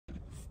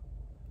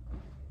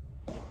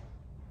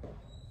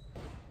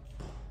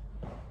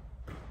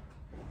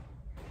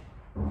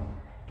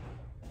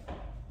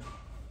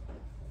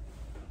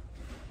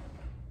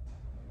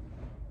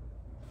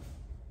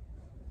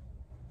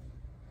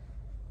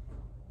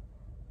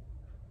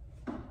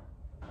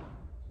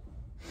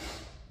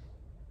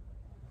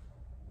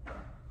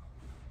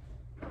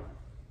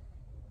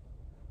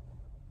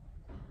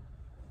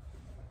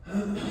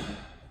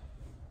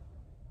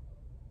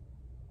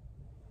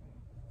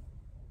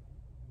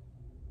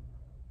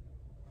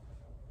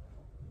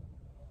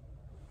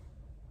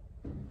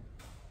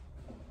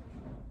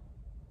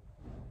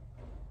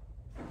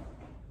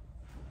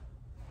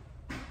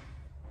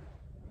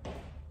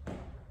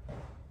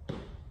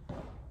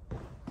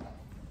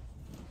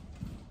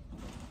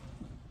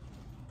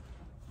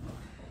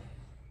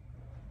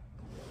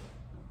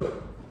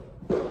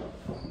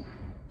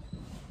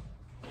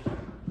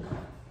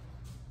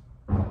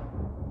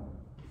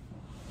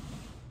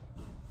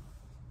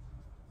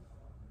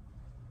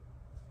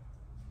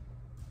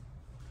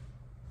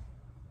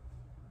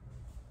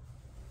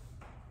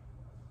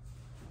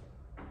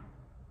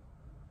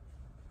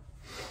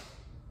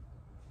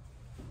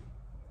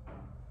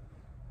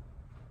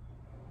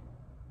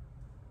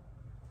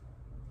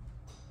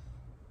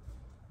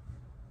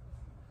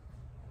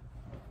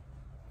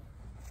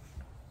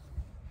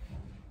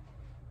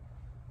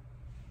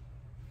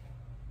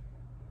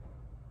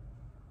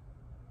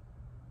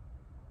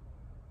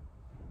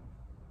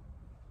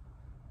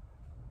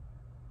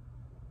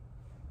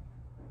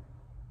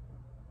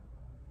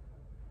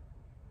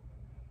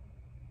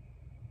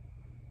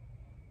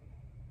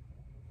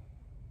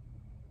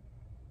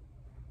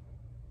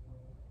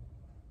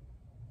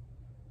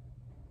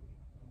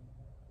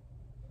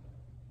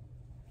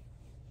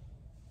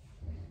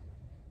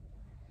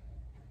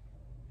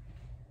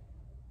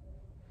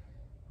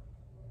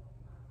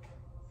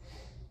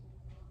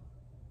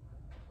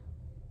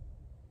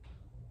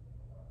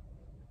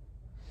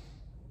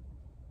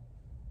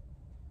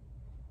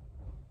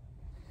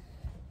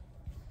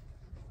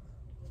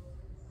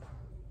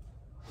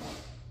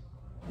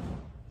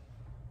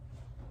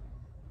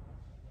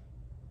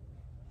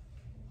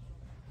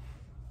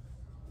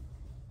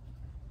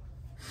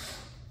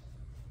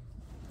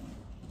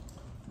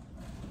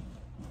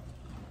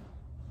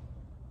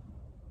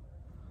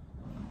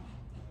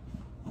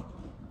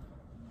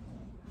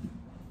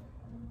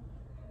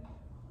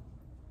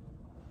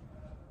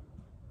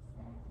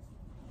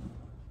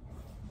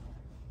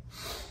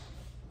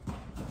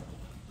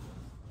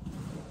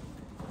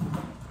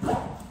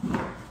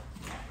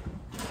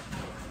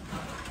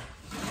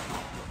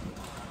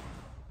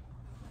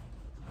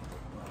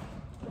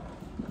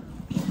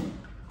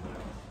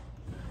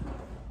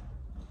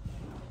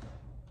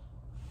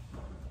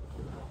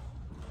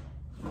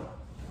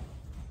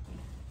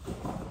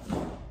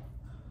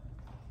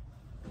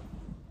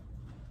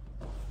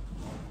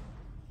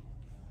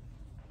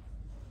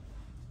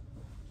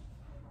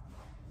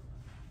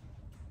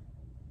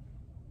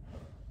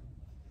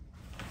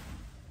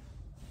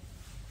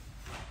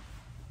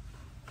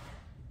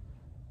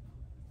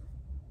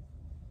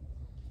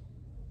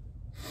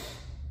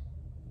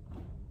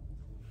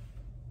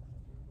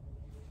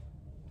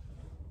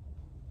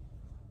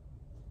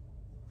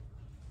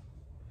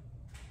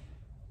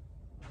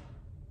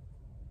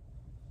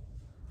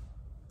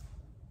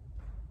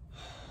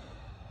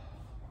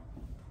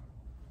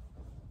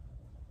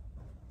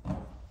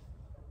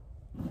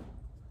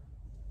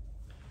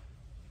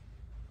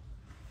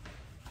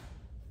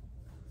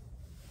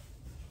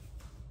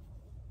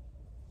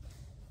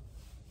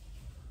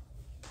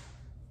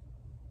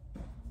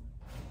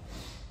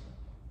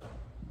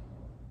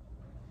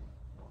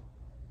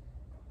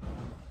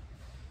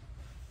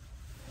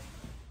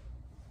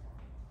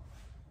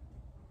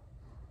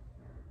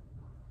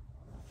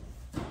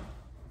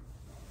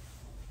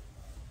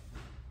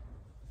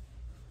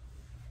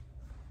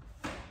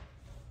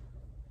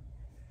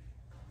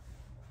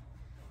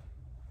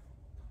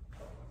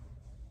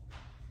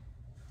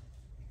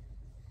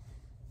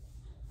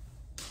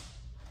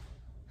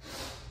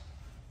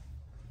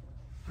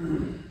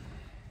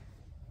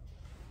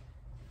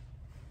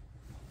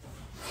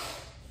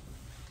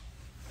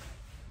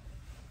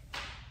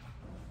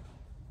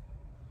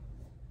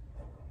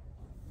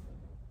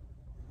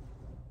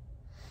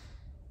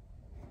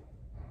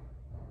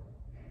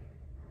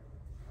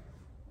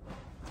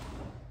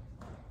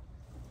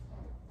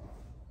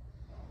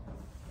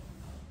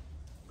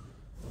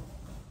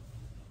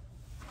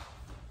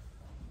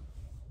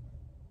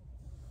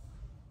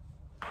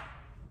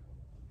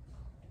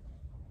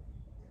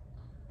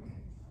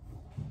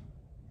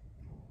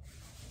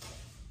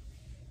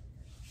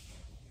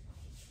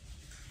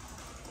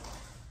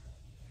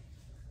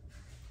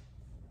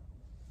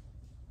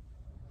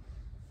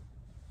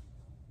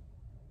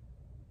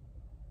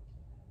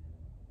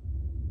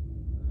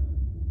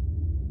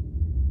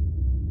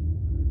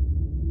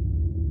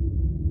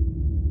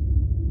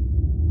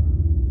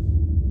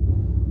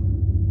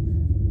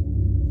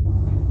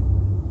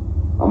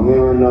I'm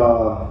hearing,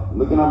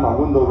 looking out my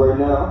window right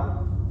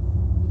now,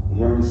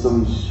 hearing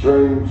some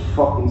strange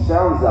fucking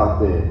sounds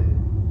out there.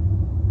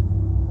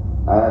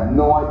 I have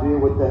no idea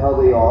what the hell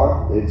they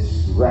are.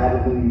 It's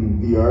rattling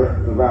the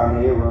earth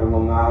around here. We're in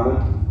Long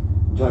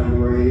Island,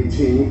 January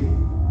 18th.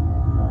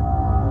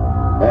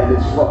 And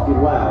it's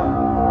fucking loud.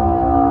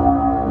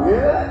 You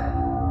hear that?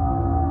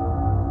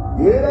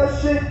 You hear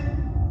that shit?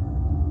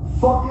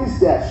 Fuck is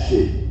that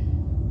shit?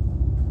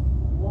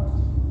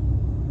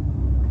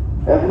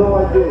 I have no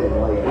idea,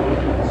 like,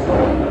 it's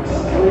like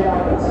straight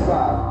out of the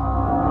sky.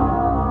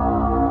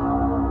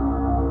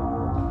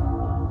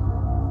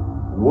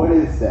 What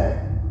is that?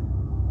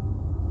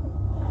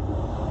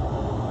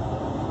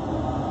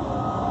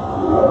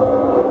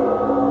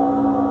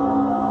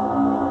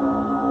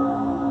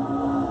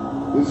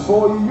 It's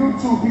for you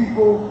YouTube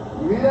people,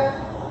 you hear that?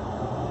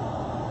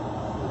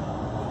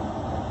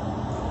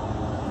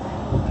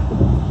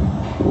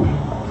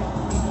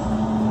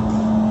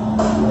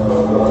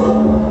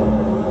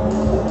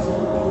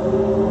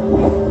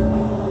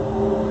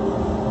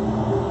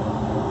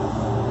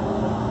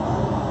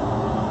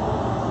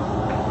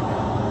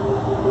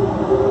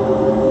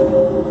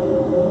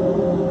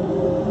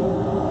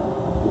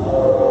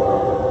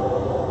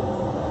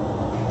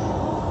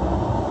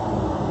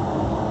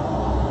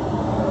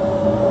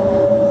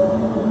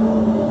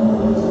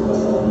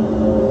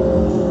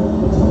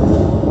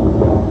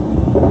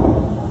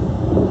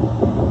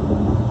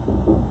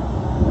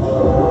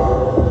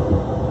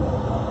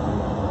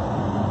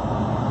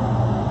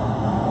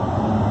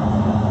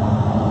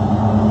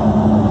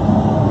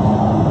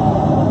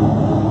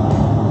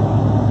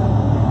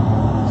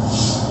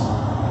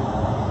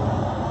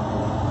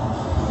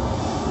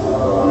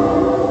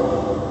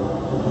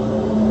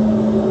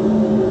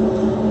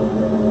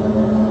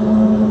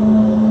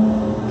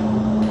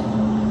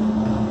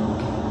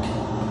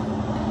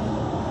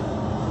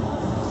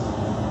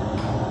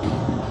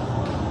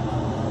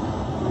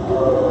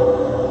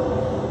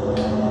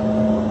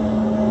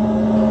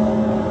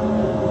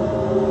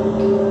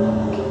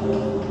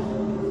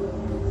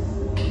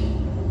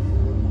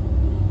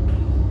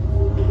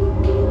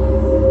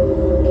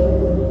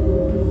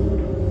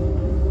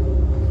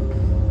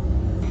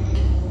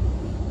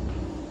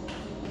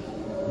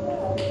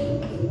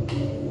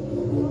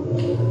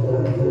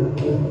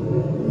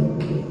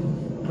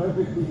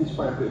 Maybe if we just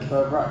went a bit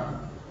further up,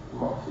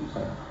 what are you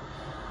saying?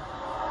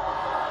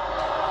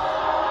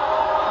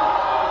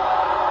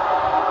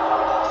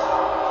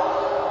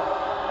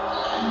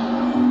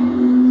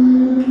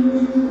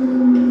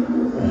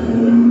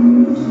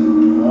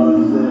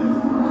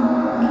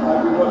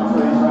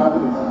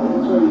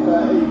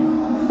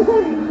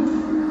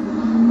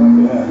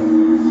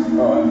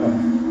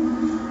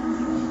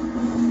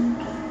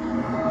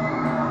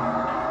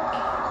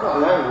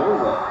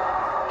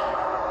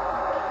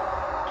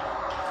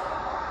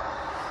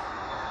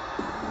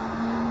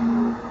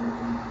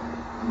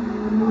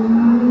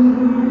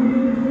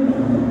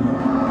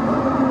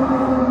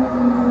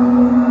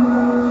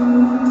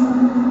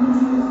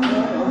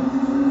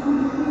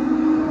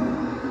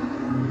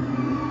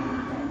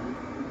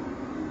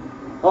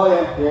 Oh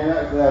yeah,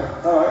 that's there.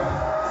 Alright.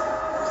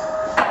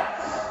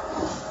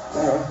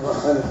 Hang on,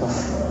 right, turn this on.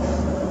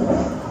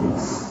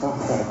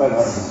 Okay,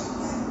 better.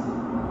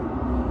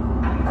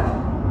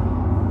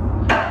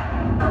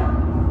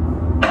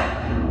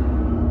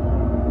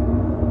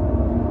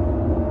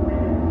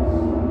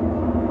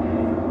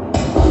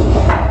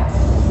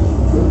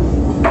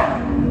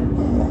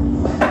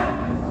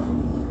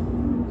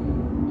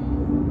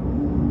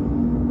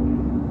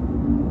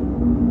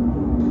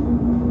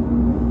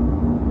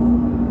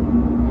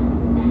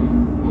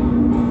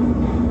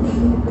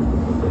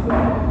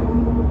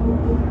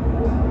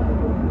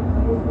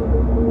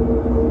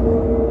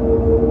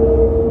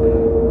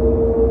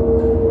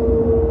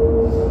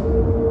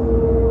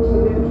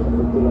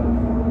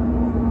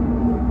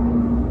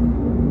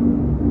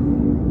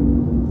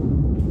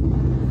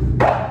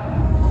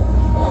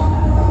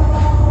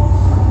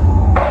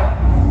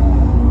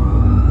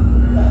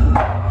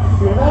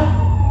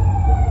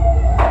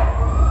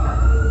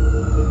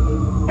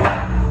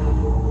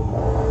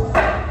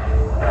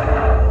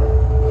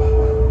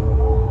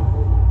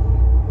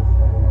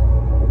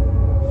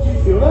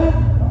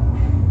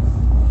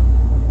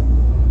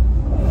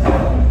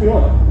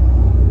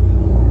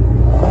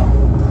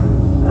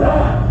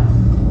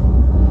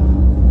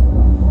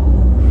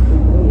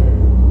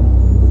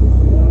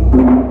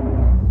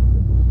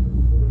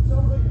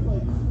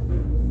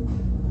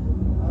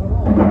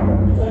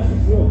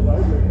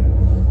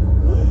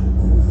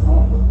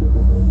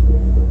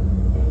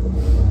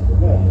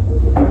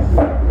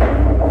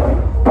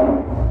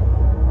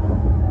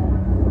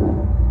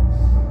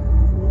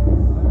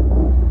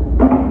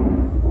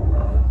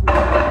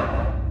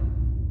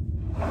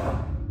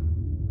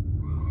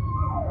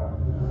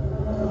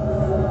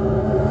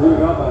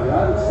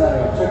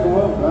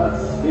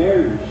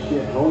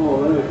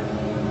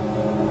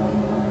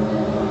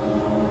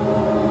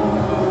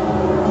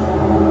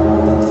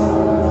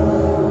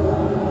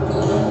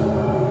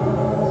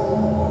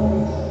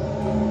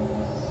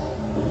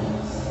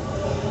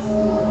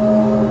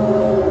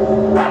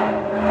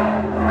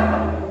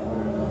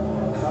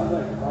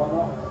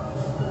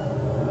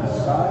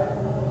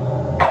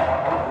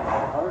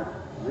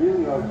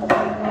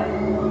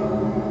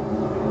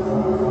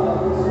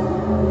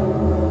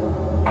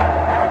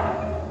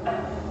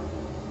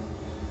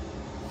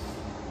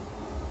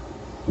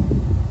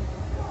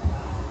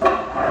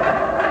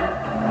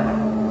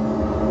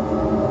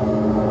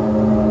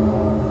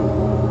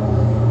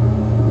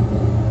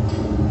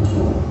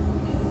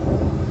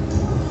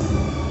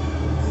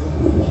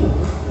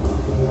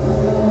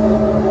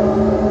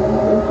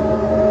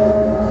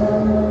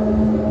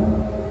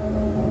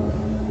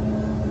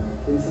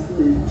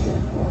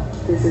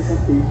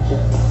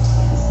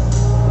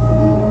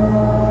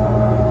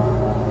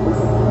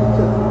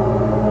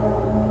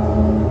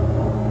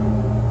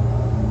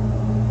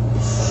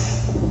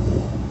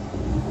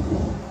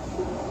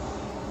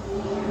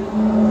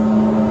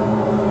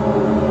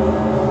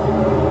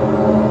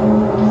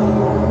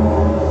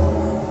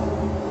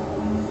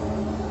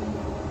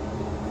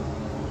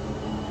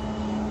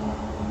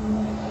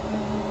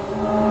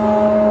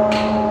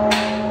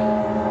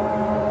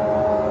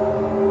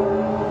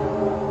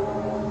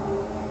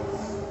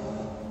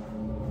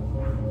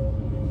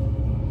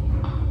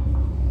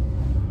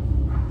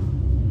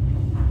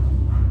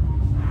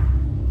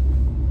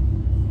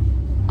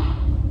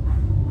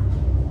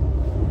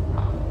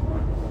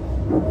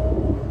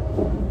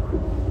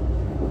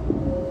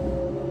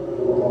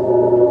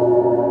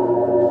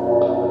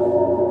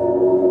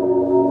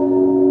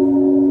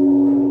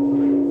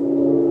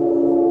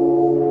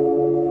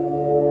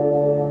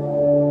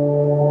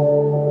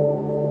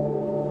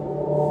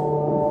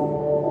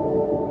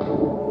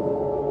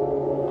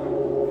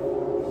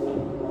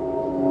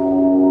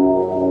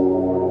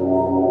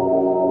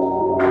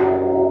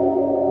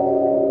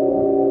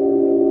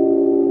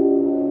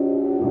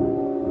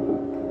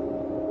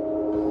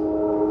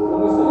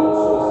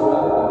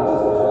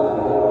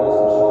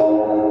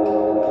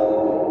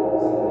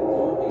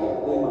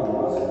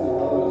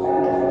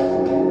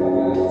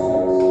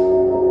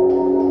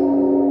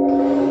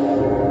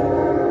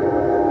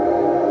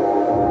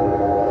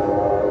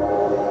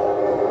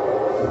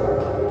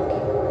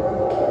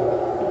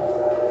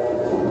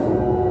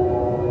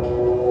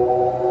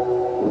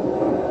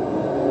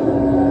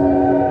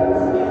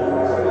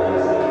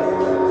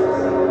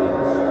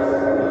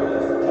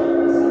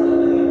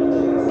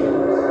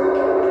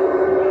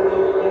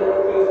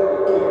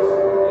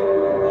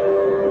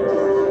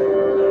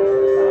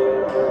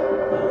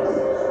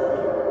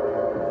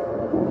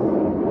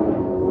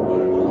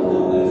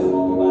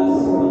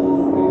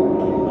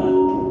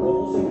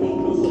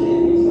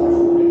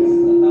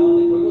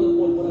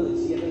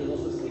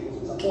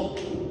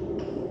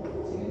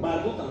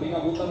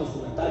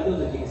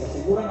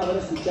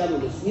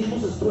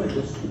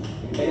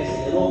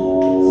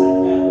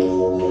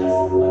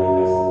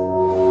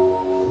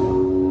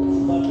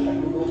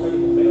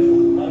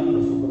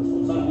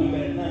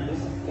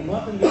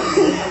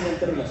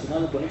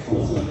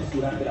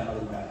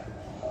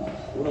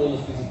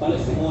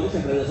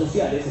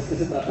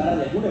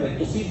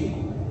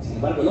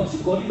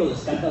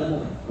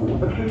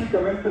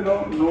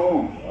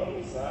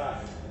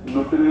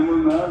 No tenemos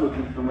nada, los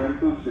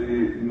instrumentos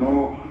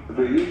no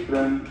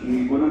registran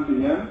ninguna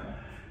señal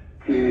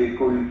que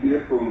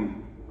coincida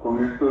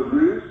con estos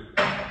ruidos.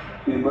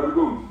 Sin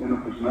embargo, en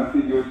lo personal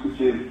sí yo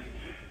escuché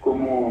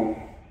como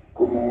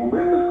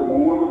ventas, como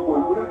un huevo de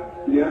pólvora.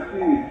 Ya si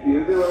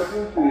es de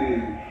varios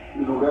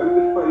lugares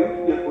del país,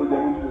 ya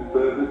podríamos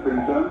estar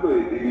pensando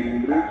en el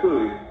ingreso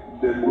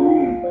de algún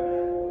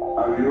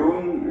avión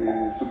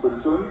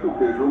supersónico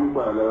que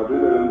rompa la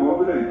barrera de la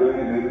atmósfera y pueda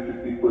generar ese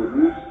tipo de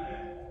ruidos.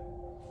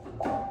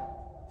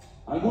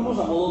 Algunos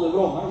a modo de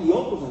broma y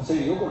otros en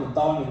serio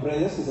comentaban en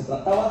redes que se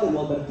trataba de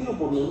lo advertido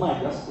por los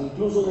mayas,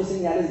 incluso de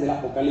señales del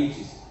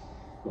apocalipsis.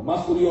 Lo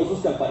más curioso es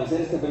que al parecer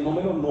este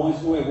fenómeno no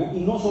es nuevo y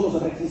no solo se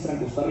registra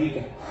en Costa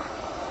Rica.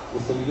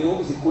 Este video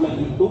que circula en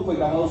YouTube fue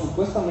grabado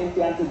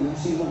supuestamente antes de un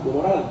sismo en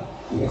Colorado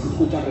y se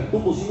escuchan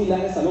retumbos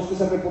similares a los que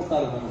se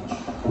reportaron anoche.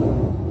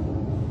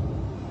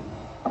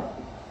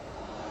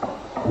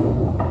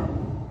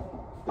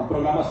 El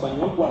programa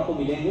español Cuarto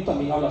Milenio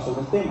también habla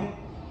sobre el tema.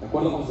 De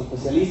acuerdo con los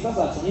especialistas,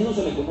 al sonido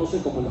se le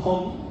conoce como el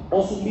hum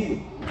o zumbido,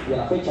 y a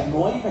la fecha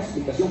no hay una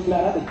explicación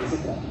clara de qué se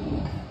trata.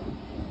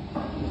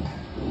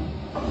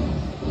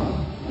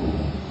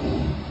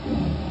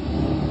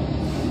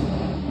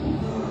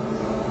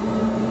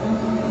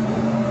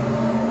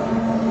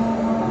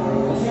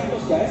 Lo cierto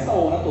es que a esta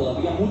hora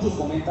todavía muchos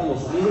comentan los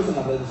sonidos en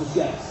las redes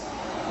sociales,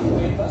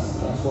 tormentas,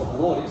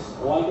 transformadores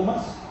o algo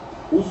más.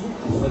 Juzguen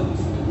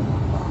ustedes.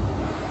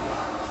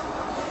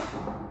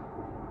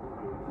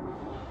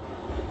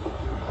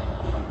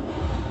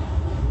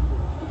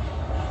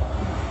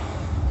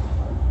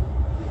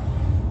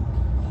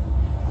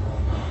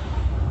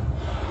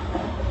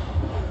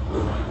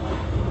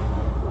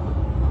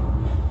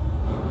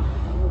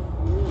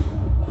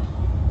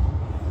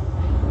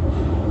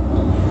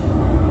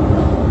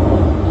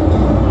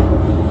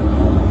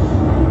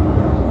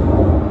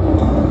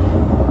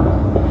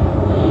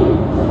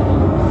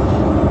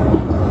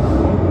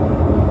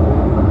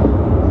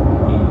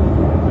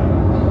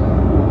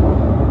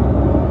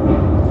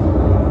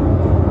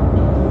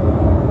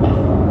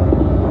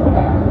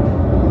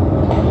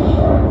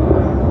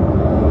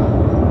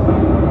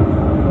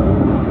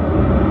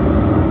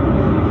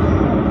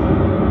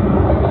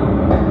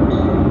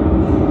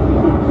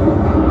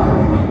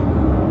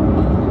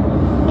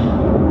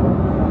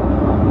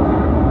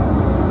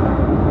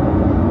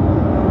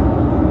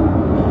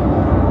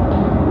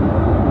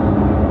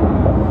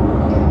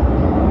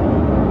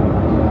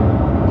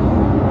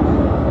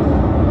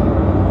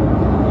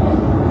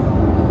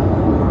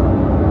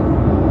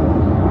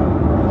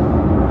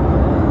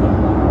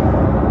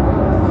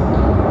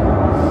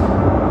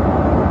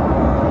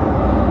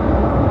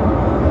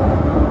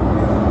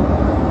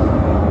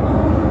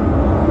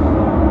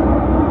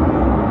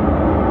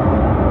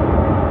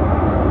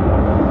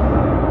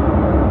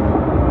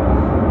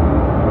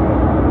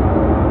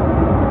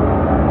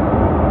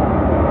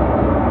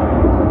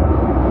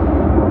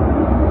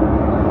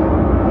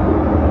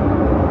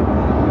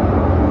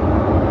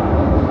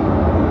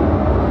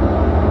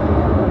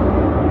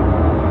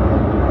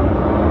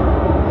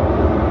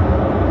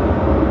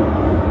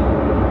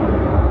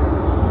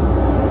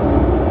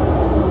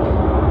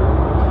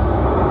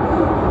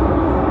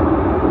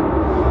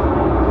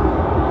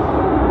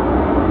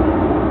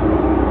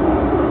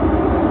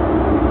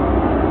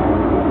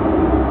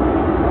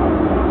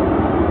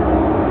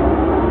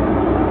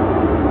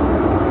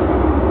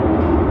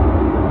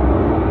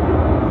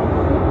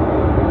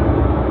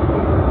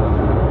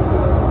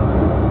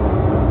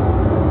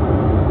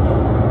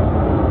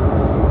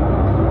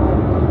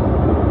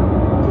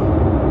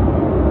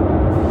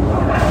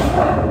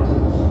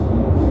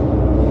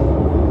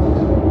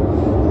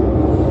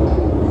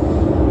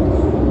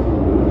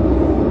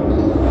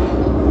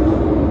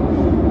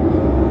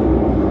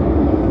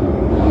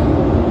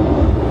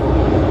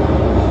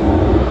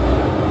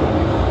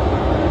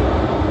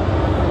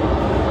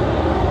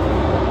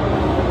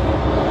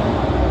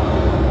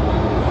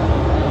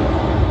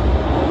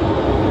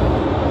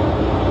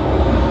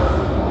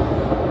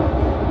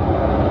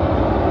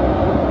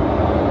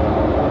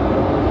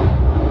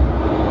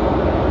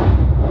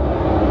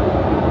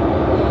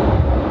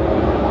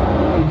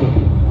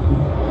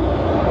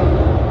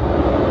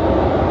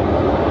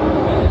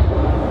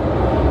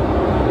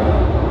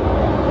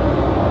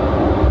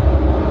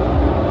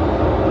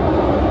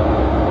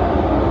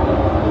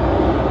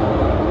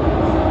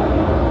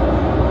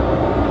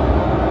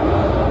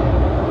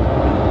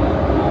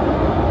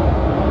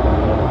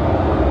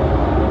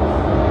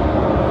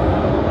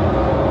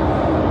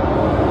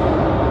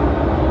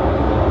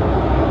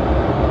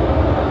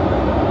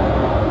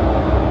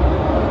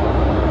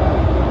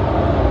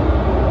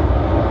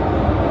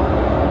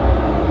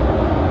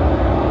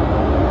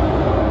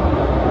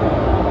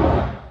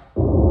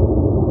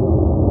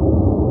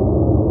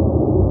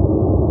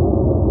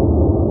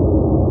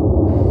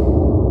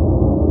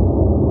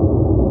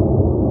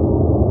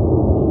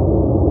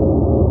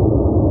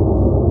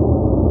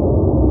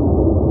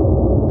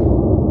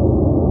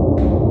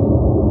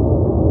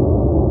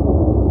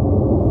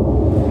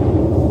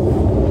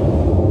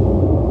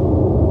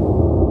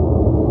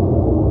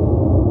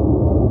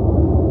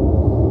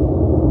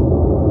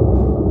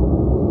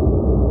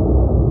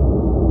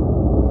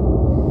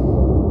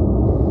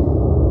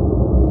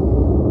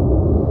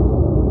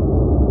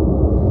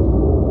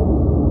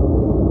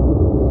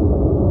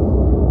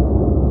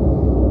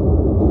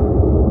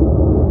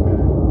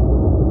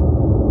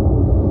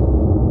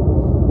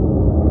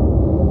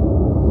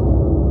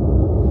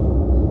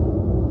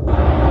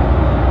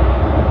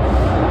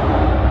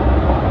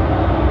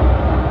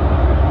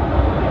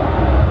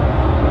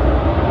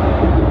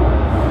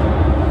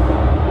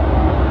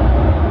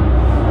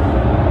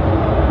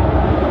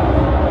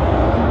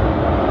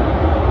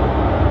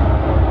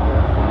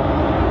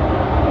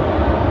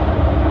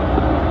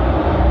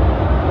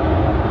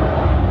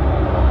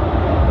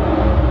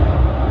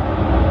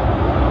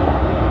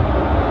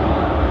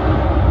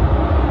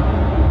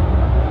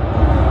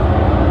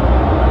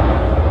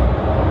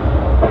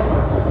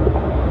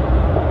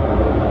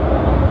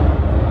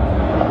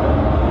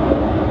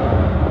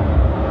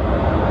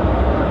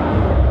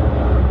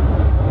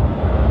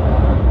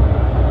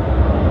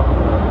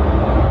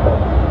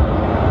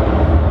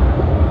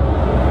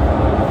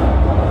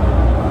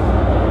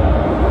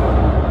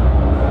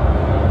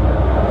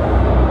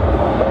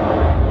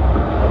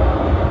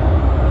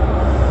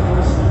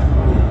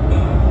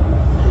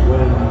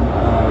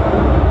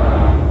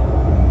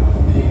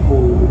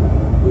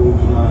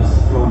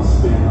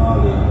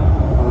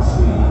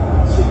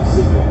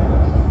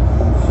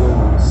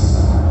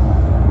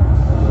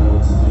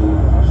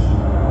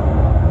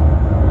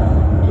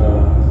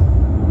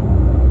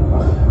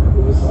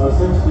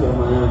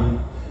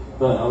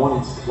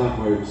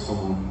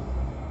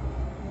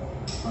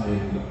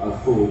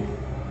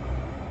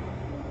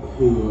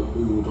 who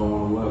would I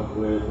want to work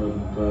with,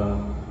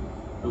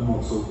 and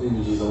what sort of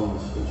images I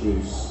wanted to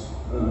produce.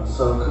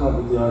 So I come up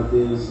with the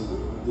ideas,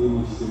 the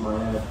images in my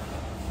head,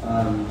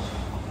 and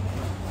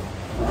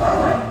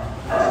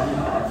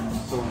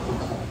so I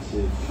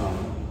contacted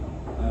Charlie,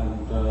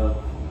 and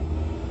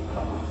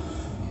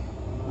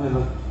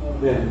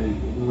we had a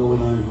meeting, and I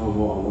went over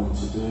what I wanted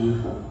to do,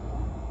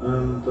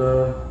 and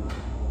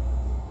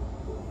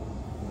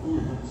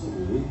yeah, that's it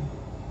really.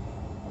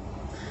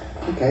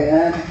 Okay,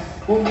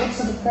 well, what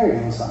sort of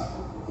period was that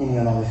in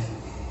your life?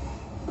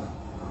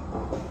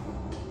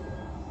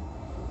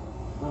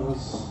 That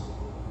was,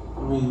 I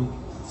mean,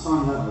 the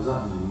time that was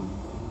happening,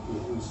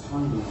 it was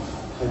kind of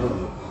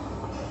chaotic.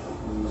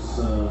 It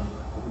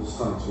was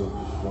starting to look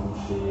just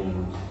raunchy,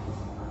 and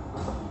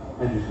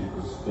everything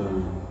was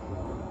going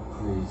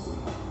crazy.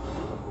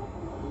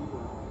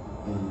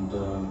 And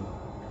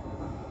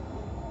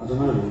I don't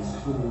know, it's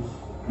kind of.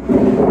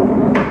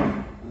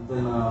 And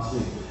then I asked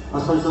Nick. I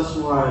suppose that's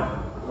why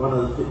one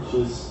of the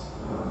pictures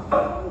I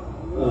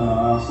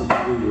asked Nick to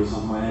do was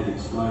of my head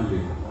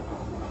exploding,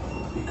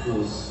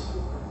 because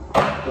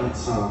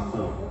that's how I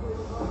felt.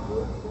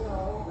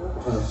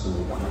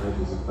 Personally, my head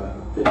was about a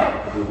bit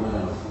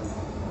overwhelmed.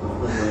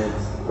 My head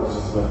was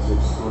just about to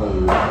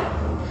explode.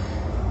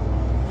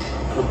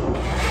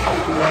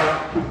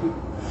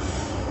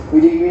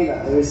 Would you agree that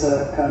there is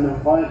a kind of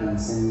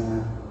violence in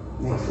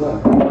Nick's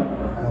work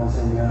and also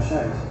in your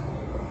shows?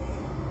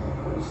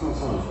 It's not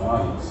so much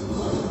violence, it's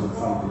just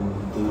confronting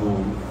the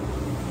norm.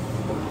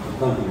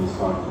 Nothing is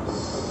violence.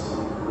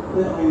 I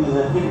mean, there's a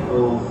hint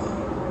of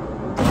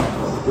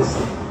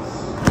sadisticness.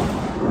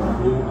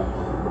 We all have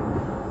it,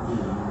 you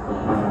know,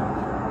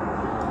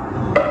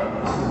 but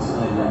it's to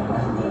let that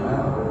anger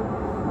out.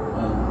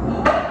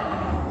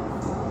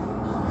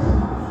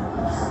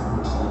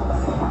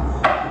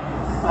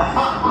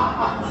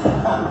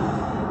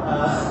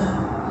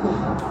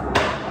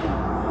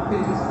 I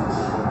think it's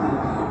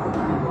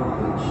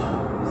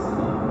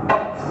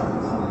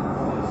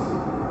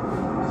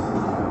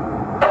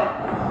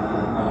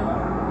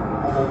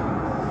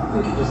I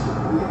think it just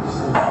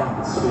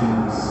confronts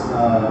things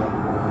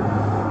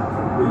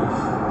with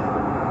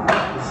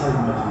the same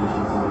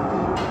imaginations I do,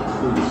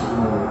 to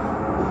explore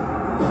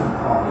different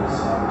part of the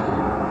psyche.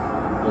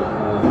 But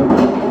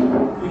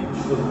people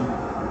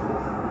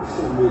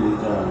shouldn't really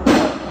go into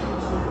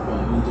it, but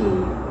we do.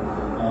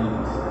 And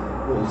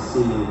what you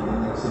see in the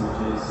next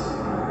images,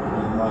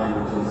 in my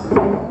images,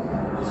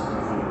 is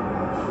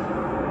confronting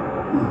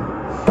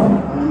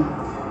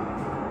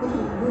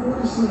What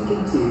does Nick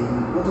give to you?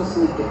 What does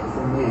Nick get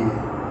from you?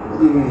 What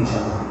do you bring each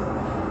other?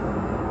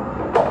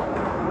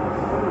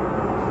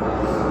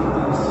 It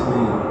brings to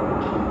me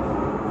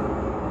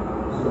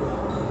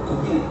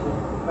complete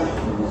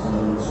professionalism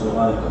and sort of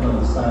like an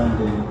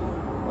understanding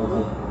of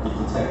the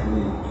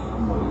technique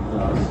and what he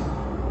does.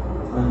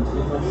 And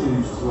if I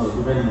choose to work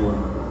with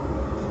anyone,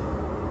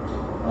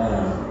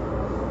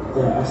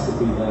 there has to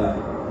be that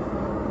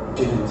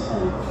give and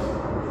take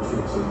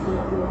between two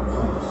people.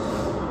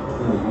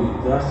 Kind of,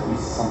 there has to be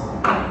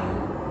something there.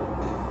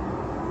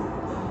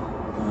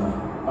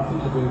 I think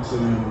I bring to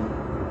him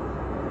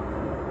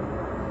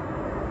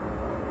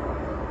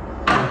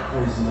my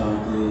crazy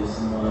ideas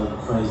and my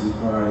crazy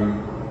brain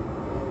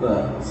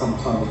that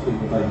sometimes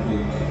people don't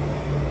think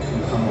can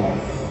come off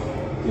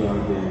the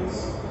ideas.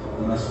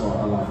 And that's what I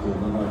like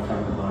doing. I like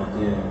having an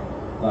idea,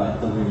 like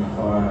the Ring of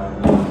Fire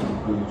and the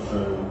Green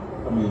Show.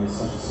 I mean, it's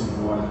such a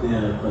simple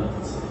idea, but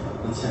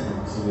the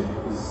techniques of it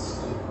is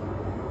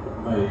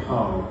very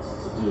hard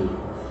to do.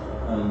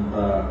 And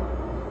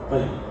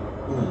but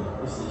you know,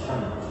 it's the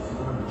challenge. If you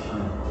don't have a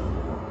challenge,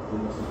 then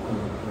what's the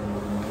point of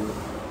doing it?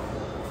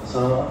 So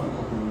I think I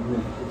can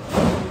really good.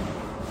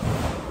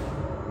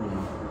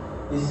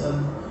 Is I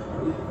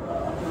don't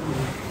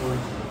really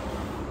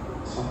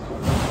some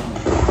kind of.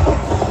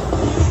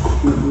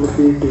 What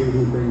do you think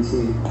he brings you?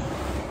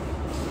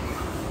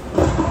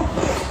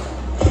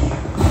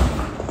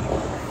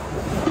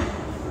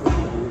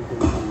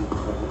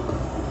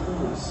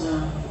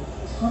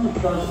 It's kind of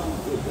personal.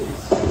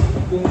 It's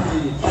been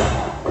really.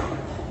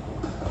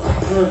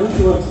 When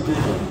we worked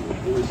together,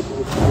 it was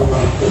all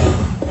like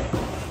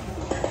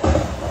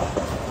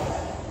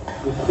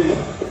the think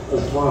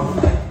as one.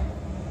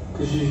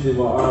 Because usually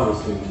what I was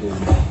thinking,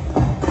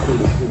 he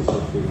was also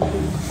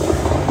thinking,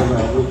 no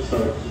matter which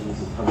direction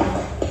was coming,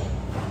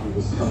 he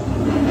was coming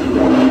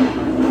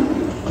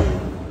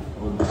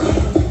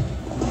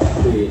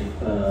be it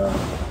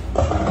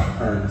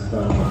hands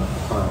down,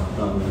 pipe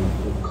down,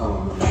 or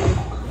calm and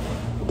walk,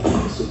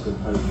 or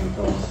superimposing the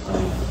dance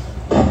space,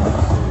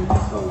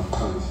 this whole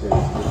kind of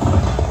series.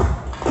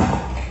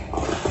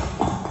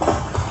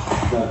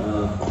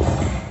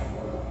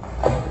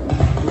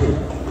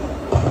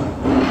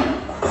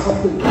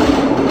 Something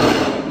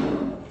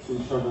to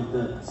each other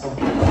that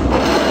something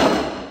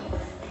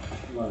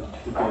like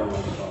the girl I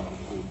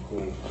started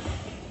called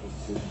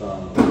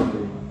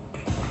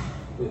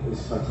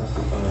it's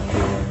fantastic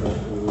idea, but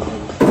it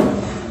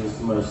was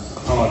the most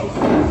hardest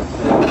thing to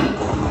say,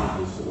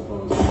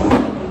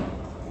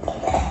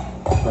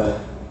 but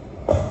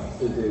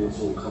it was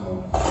all come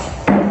on.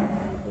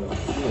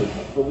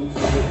 But we can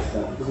fix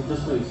that because it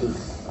just makes us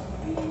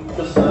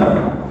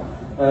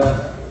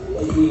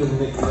even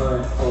Nick and I,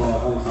 or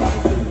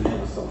Alexander, really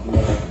never stop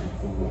learning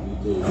from what we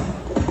do.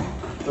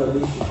 But at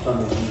least you've done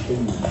a new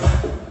thing now.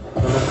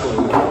 And that's what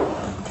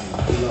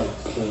he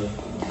likes to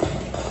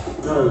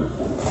go.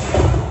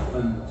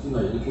 And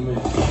you can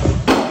make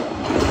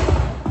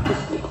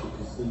just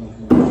because then you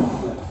can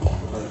reflect.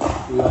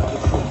 We have to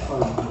try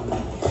to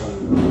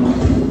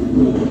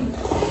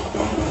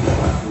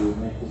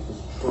make us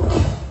just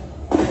trust.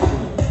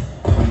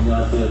 And the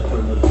idea of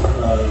putting the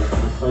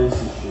face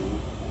issue,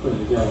 putting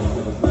the girl in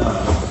front of now.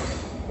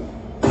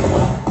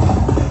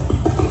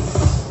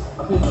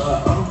 I think I'm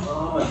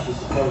actually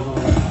surprised on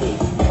that too.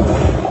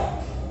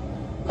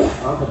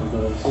 I've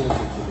never seen a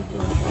picture of a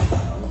girl.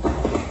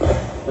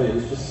 But it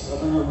was just, I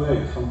don't know where it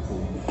come from.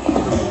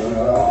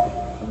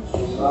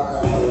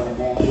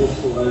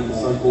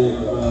 This idea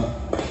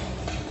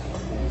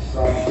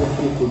of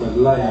people that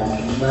lay on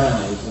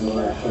mouths in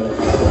like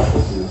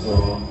circuses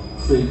or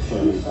street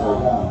shows where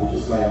they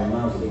just lay on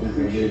mouths and think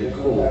they're really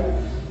cool.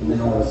 And then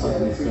all of a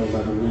sudden these girls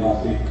have a really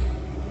big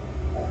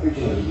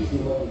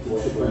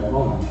shit went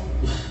wrong.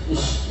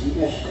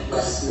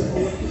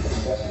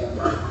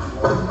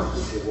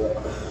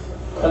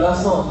 But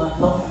that's not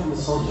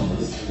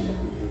misogynist.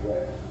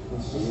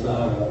 It's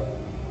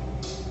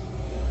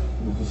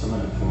just a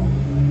metaphor.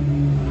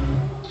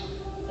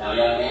 Now,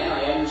 young man, I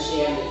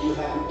understand that you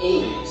have an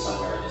alien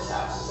somewhere in this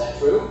house. Is that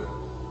true?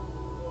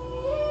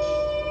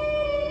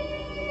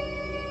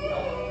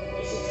 Well,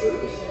 is it true?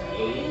 Is there an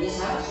alien in this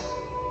house?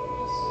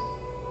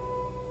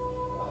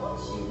 Well,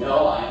 as you know,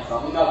 I am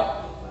from the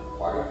government. I'm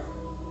part of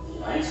the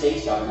United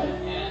States government,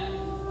 and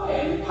I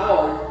am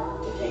empowered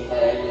to take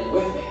that alien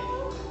with me.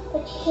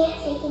 But you can't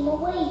take him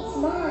away. He's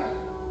mine.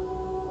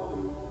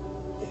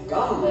 The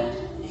government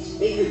is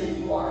bigger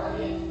than you are,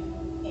 Elliot.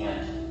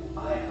 And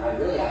I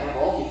have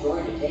all the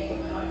authority to take him,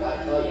 and I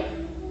gotta tell you,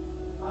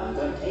 I'm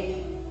gonna take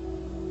him.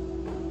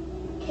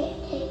 You can't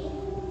take him.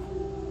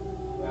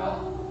 Well,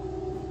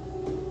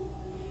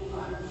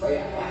 I'm afraid I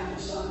have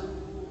to, son.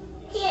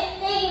 You can't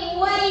take him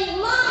away. He's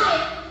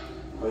mine.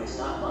 But it's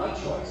not my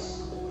choice.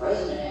 The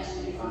president asked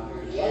me to come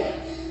here to get him.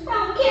 I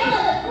don't care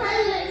what the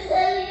president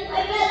says. He's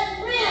my best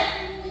friend.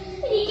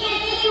 And you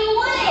can't take him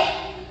away.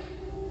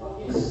 Well,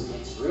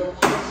 it's real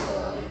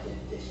possible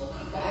that this will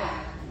come back,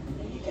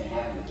 and you can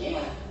have him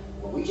again.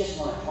 But we just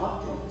want to talk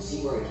to him and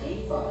see where it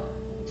came from,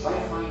 and try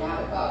to find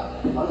out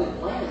about other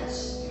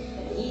planets.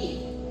 And he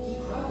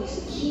probably is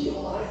the key to a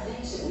lot of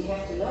things that we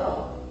have to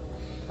know.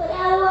 But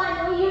how do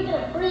I know you're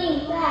going to bring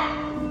him back?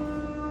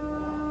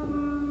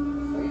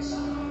 I'm afraid,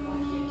 son, I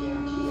can't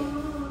guarantee it.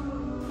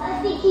 I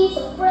think he's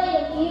afraid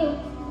of you.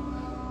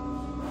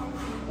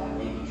 That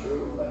may be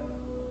true, but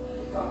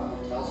the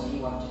government tells me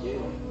what to do,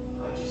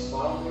 and I just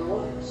follow their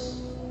orders.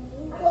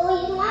 Well,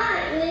 he's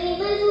mine, and he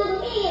lives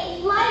with me, and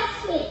he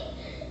likes me.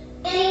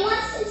 And he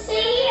wants to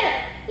stay here.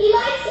 He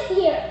likes it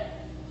here.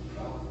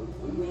 Well,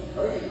 we wouldn't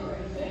hurt him or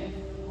anything.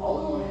 All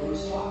we want to do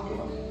is talk to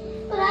him.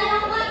 But I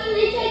don't want you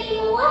to take him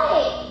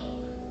away.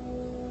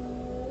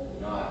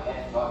 I've had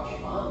to talk to your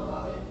mom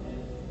about it,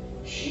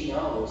 and she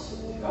knows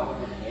that the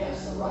government has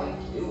the right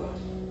to do it.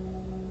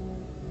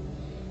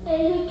 And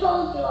who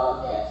told you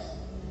all this?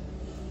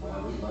 Well,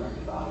 we learned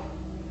about it.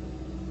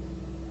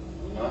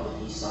 We know that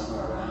he's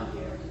somewhere around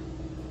here.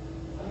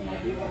 I mean, I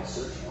do have a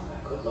search warrant. I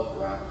could look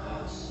around the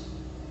house.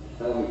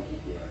 Tell me,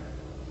 yeah.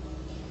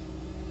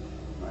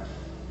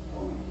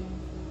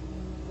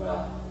 Well,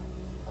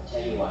 I'll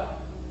tell you what.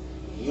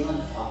 If you let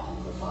me talk to him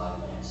for 5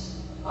 minutes,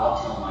 I'll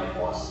tell my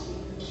boss that you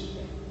can keep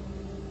him.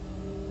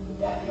 Would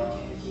that be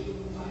okay with you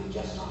if I could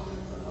just talk to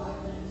him for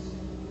 5 minutes?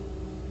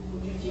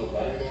 Would you feel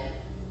better then?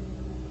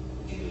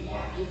 Would you be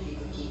happy if you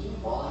could keep him?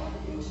 All I have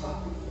to do is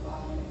talk to him for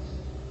 5 minutes.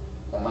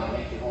 That might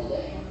make your whole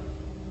day, huh?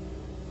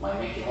 Might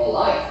make your whole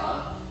life,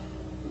 huh?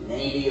 And then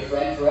he'd be your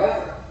friend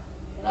forever.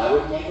 And I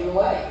wouldn't take him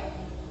away.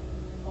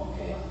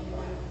 Okay, I'll be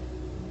right.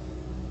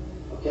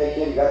 Okay,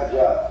 kid, you got the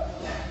job.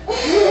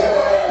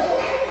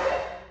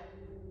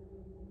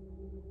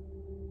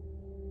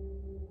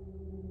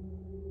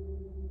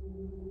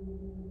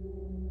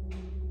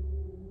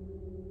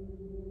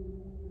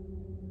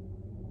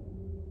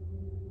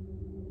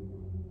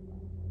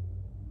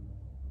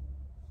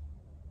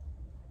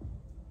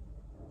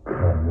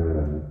 Come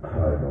in,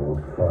 title,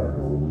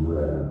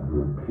 red,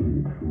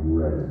 repeat,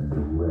 red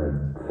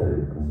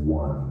tape,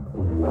 one,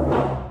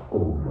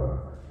 over,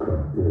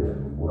 come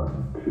in,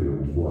 1, 2,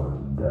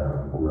 1, down,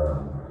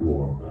 ground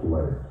floor,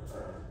 place,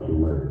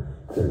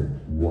 tape,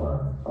 1,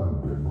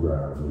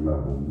 underground,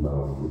 level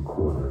low,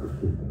 recorder,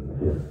 hidden,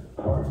 hit,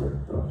 target,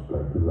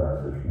 suspect,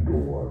 vanish,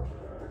 door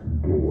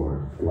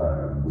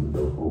slam,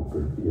 window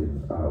open, in,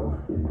 out,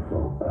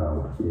 info,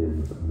 out,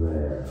 in,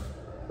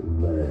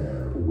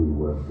 there, we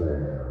were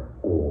there,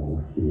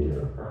 all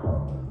here,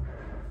 common,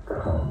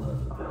 come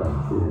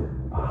in,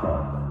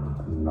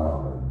 common,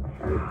 knowledge,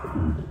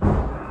 repeat,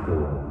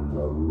 film,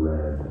 the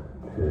red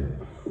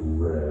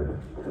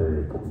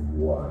tape,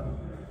 1,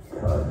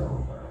 title,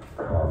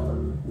 common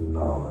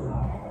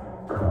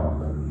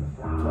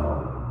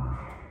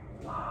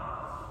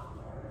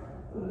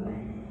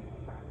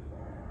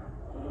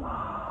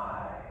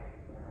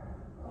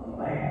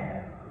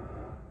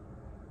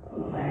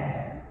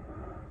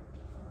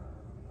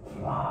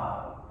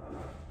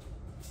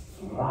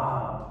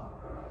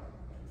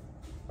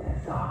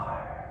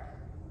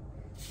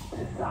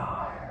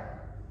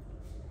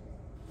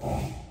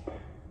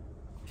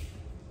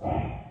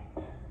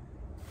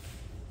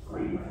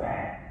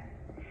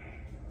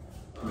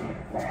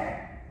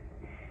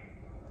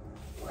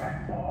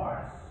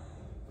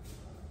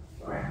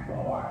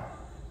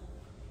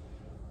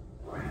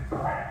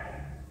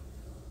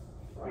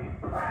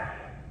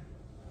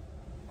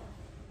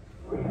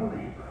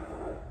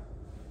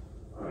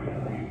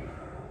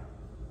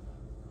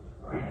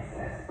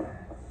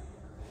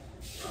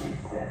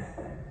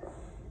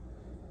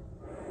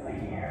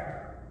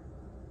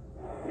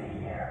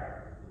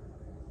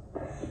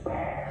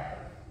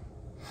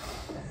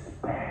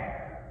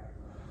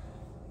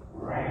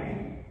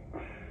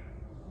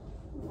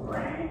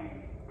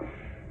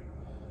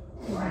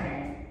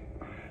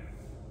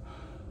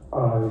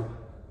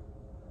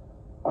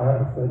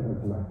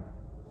to make.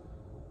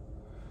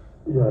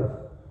 Yes,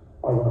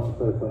 I want to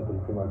say something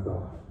for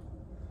myself.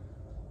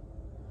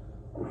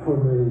 For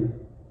me,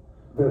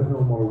 there's no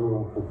more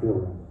room for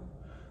feelings.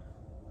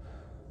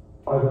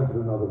 I've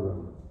entered another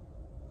room.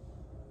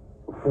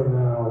 For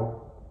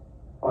now,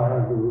 I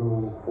have the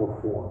room for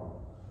form.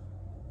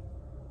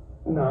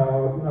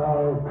 No,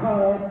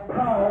 cut.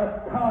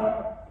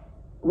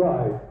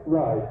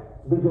 Right.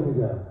 Begin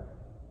again.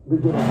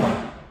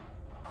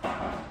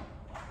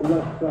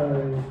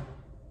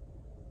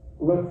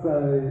 Let's say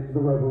the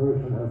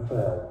revolution has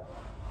failed.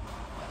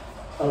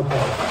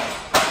 Okay.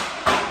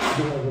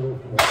 The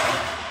revolution has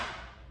failed.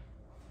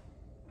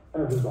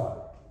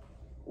 Everybody,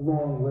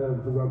 long live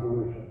the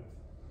revolution.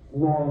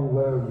 Long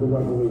live the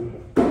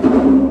revolution.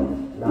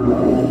 No.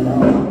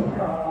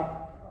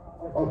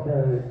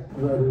 Okay,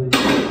 ready.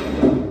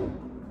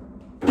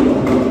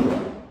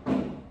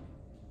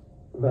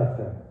 That's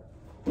it.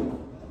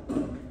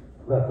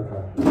 That's a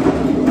country.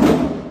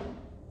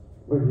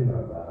 But you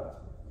know that.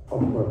 Of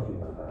course you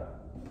know that.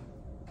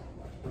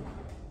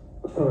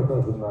 So it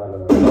doesn't matter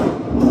if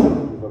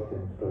you look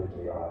him straight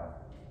in the eye.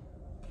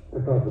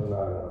 It doesn't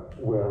matter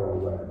where or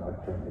when I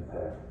turn his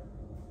head.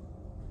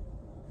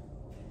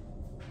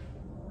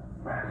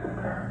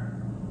 Massacre.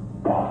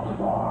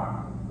 Baltimore.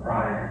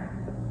 Riot.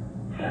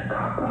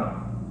 Chicago.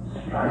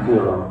 Strike. 0,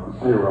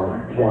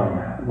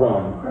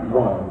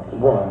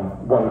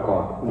 1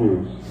 o'clock,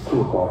 news,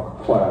 2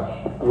 o'clock, flash,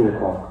 3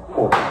 o'clock,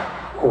 4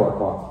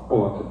 o'clock,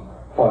 bulletin,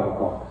 5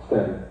 o'clock,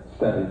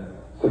 steady,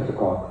 6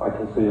 o'clock, I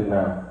can see it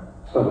now,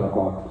 7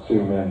 o'clock,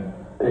 zoom in,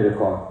 8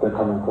 o'clock, they're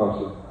coming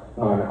closer,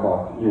 9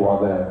 o'clock, you are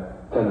there,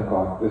 10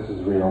 o'clock, this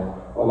is real,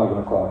 11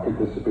 o'clock, it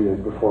disappears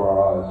before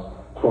our eyes,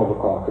 12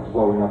 o'clock, it's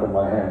blowing up in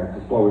my hands,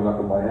 it's blowing up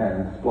in my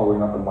hands, it's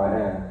blowing up in my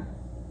hands.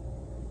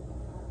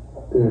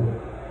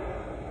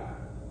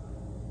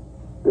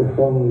 If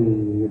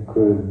only you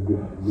could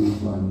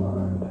read my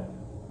mind.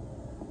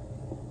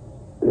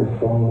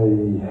 If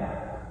only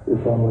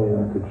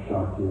I could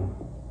shock you.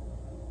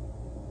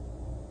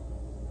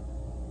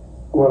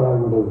 What I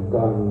would have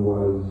done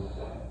was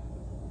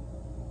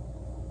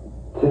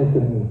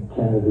taken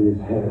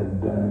Kennedy's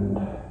head, and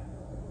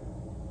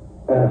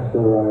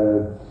after I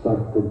had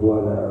sucked the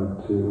blood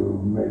out to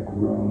make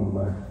room, I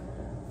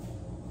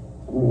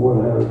would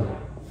have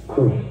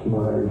pushed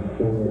my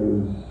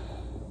fingers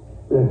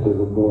into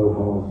the bullet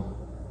hole,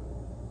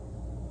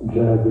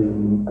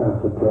 jabbing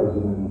at the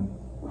president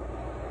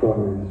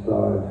from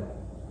inside.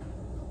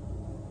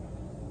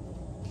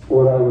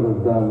 What I would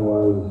have done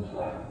was,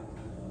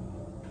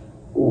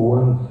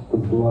 once the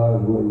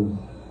blood was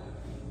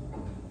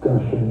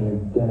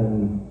gushing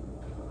again,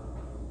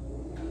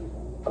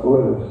 I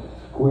would have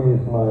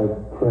squeezed my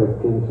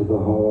prick into the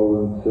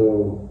hole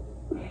until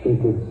she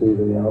could see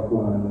the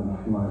outline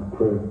of my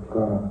prick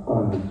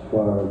on his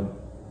forehead.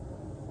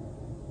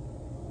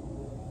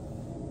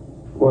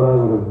 What I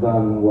would have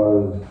done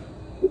was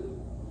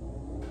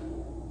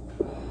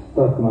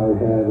stuck my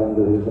head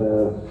under his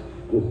ass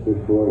just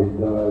before he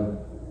died,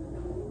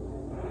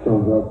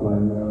 filled up my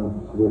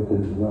mouth with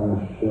his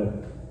last shit.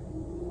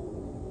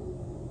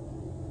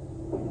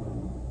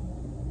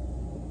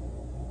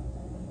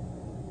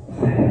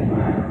 Say that you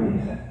have a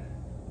reason.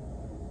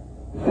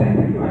 Say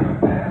that you have a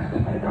past to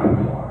make up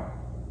for.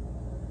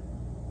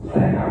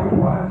 Say how it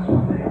was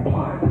when they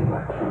applied the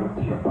electrode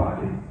to your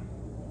body.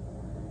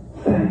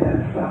 Say that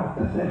it felt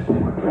as if they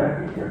were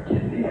dragging your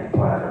kidney and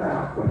bladder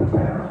out with a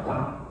pair of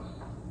tongs.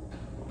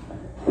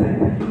 Say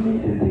that you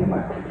needed the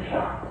electric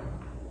shock.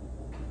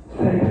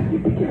 Say that you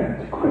began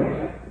to crave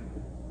it.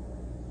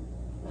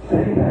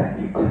 Say that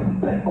you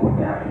couldn't think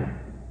without it.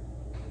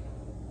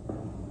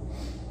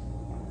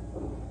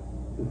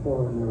 Before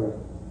I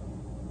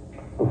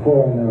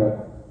knew it,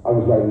 I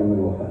was right in the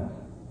middle of the fence.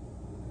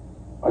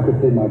 I could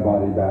see my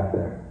body back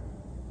there,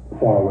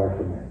 far away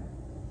from me.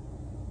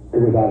 It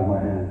was out of my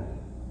hands.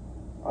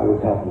 I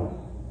was helpless.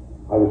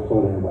 I was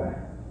floating away.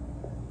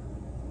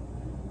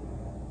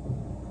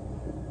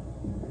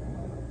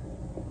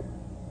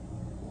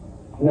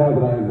 Now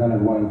that I had done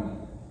it once,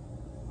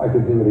 I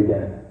could do it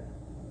again,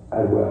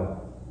 at will.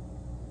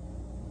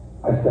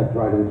 I stepped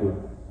right into it,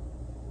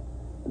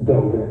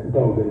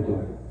 dove into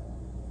it.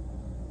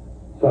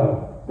 So,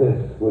 this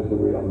was the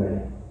real me.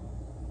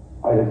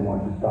 I didn't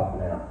want to stop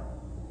now.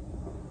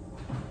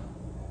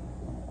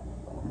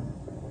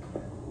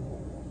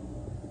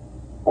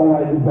 All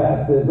right, you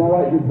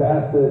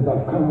bastards,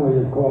 I've come where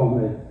you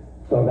called me.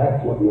 So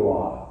that's what you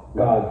are,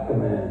 God's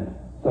command.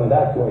 So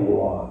that's what you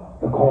are,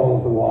 the call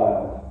of the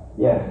wild.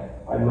 Yes,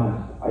 I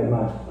must.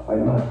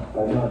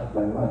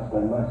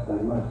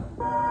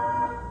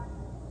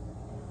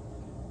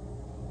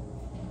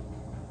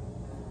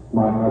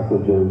 My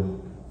message is,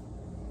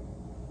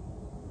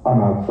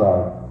 I'm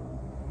outside.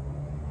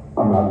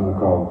 I'm out in the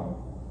cold.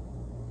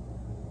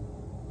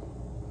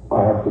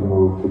 I have to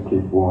move to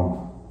keep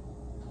warm.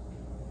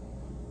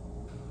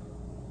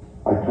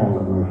 I can't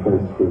let my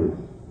face freeze.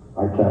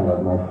 I can't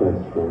let my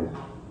face freeze.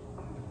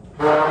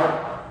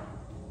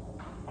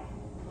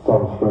 So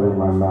I'm spreading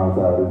my mouth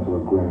out into a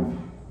grin.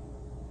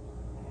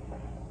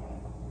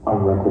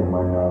 I'm wrinkling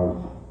my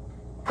nose.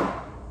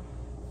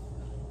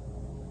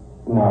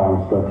 Now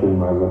I'm stretching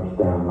my lips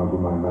down over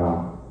my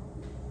mouth.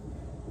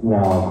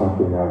 Now I'm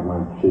puffing out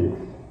my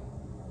cheeks.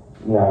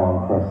 Now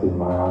I'm pressing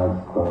my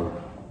eyes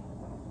closed.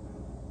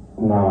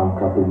 Now I'm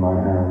cupping my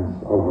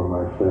hands over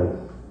my face.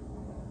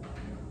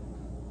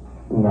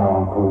 Now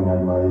I'm pulling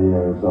at my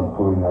ears, I'm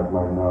pulling at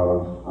my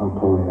nose, I'm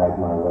pulling at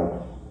my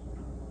lips.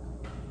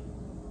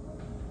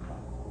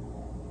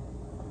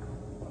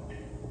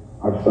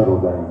 I've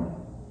settled down.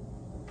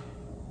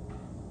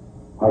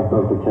 I've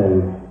built a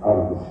cave out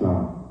of the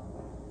snow.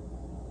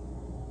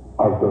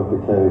 I've built a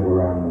cave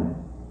around me.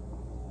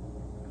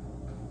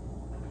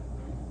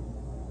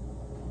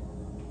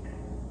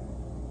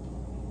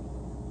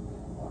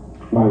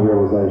 My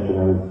realization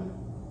is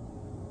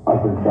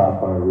I've been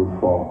trapped by a roof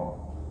fall.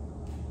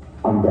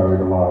 I'm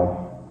buried alive.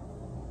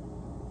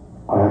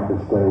 I have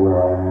to stay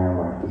where I am.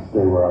 I have to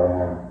stay where I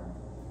am.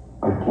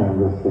 I can't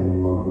risk any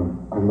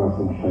movement. I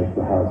mustn't shake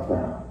the house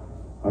down.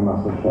 I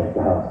mustn't shake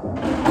the house down.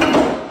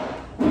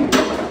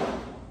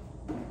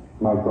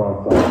 My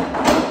thoughts are,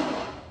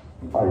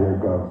 I hear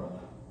ghosts.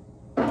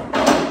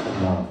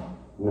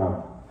 No.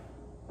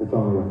 It's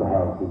only if the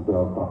house is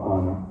built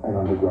on an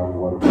underground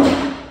waterfall.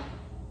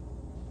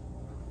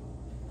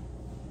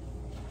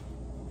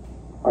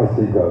 I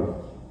see ghosts.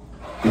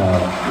 No,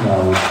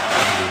 it's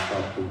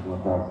reflections in a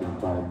passing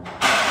plane.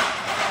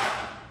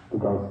 The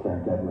ghosts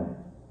can't get me.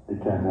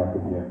 It can't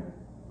happen here.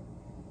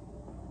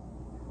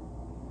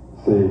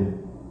 See,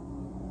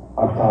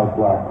 I've tied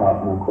black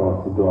cotton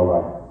across the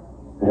doorway.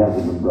 It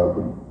hasn't been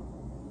broken.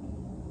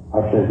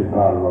 I've shaken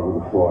powder over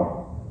the floor.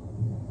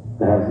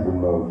 It hasn't been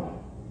moved.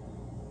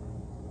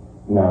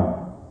 No,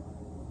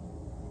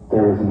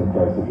 there isn't a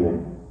trace of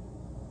you.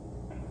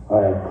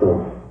 I have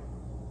proof.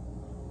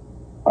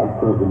 I've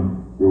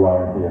proven you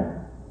aren't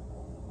here.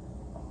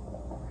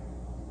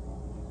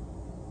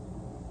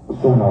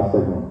 Soon I'll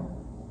signal.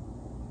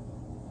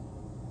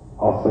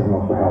 I'll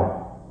signal for help.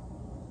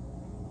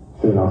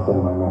 Soon I'll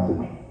send my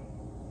message.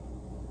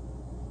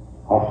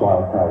 I'll fly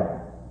a kite.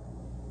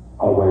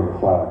 I'll wave a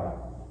flag.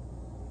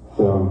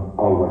 Soon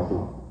I'll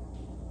whistle.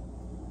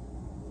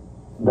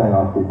 Then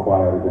I'll be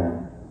quiet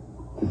again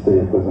to see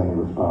if there's any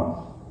response.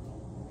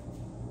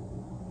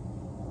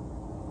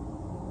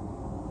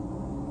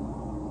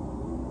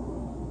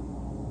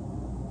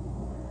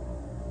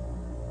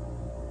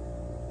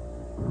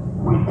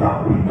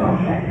 We don't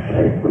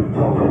shake, we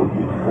don't hold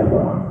you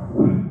for.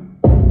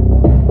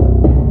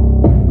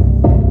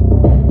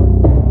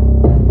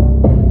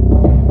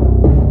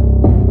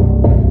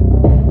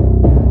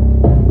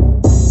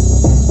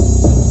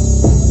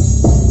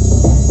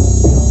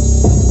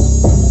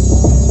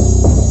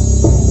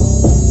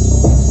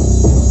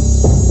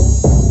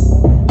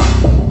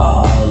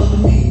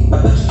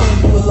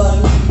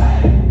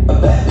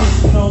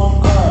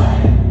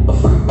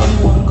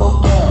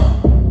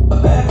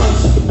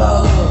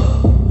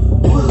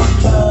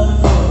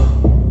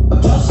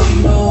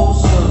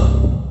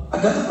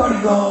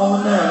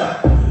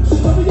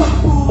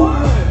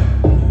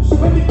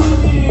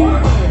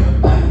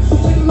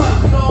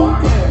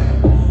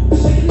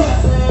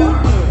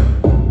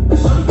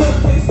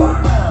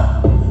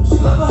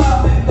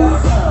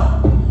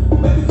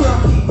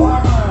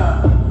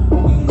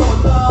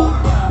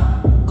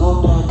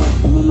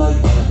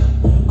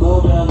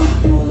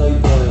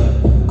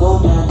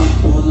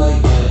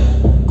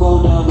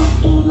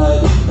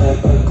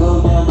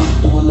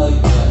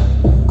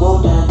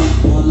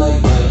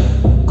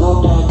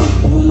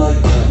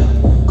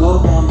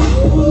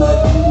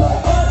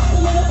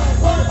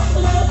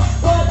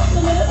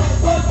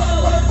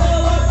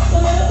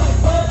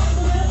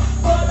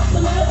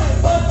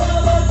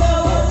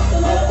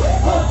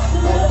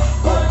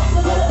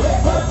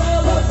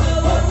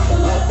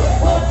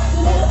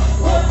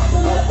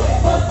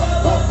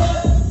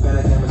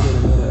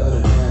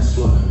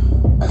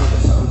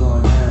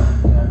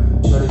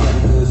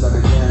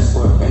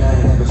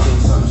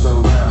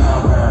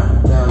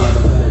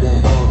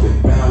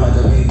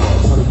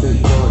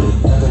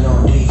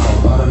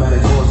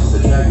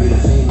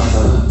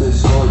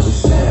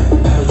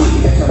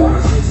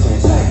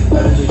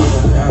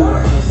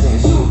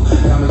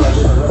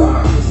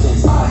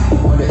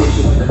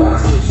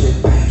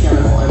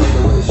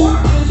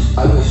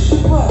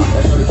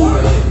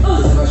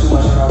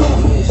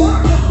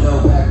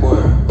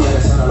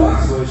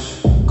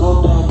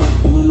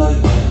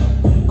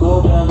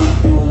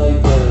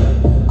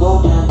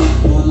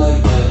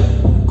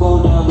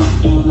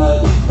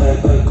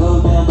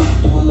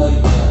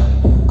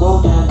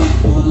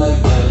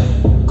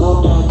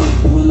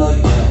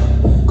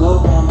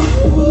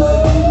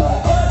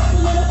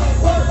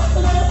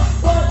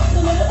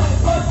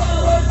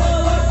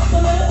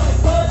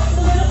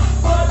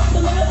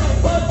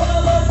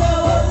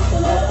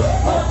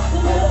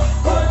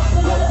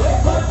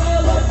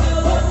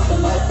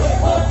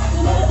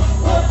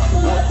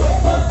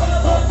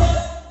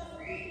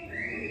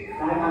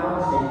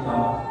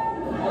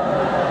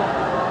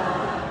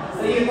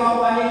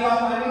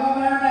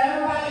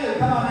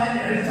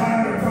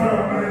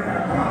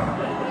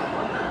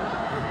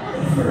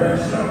 for a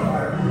show.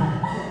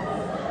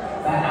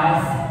 That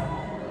nice?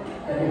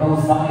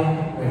 Everybody's fine?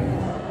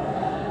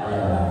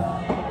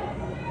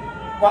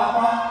 What?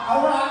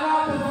 Alright,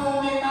 now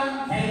performing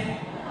monkey.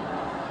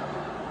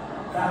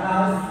 Is that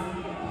nice?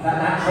 Is that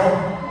natural?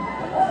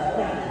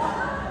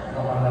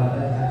 Got one of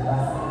those.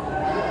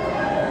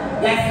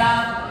 Yes,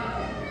 love?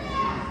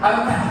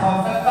 Okay, oh,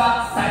 for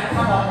fuck's sake,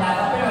 come on now,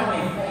 I've been on my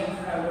feet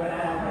for over an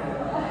hour.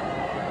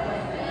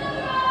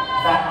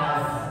 Is that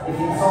nice? If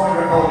you saw me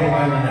recording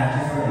moment, that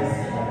just release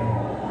it.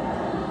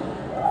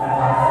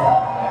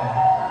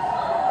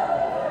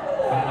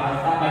 That nice,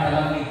 that make a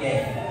lovely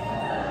gift.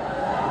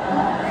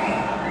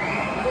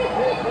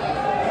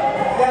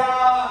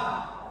 Yeah,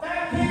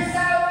 thank you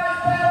so much,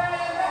 Barry.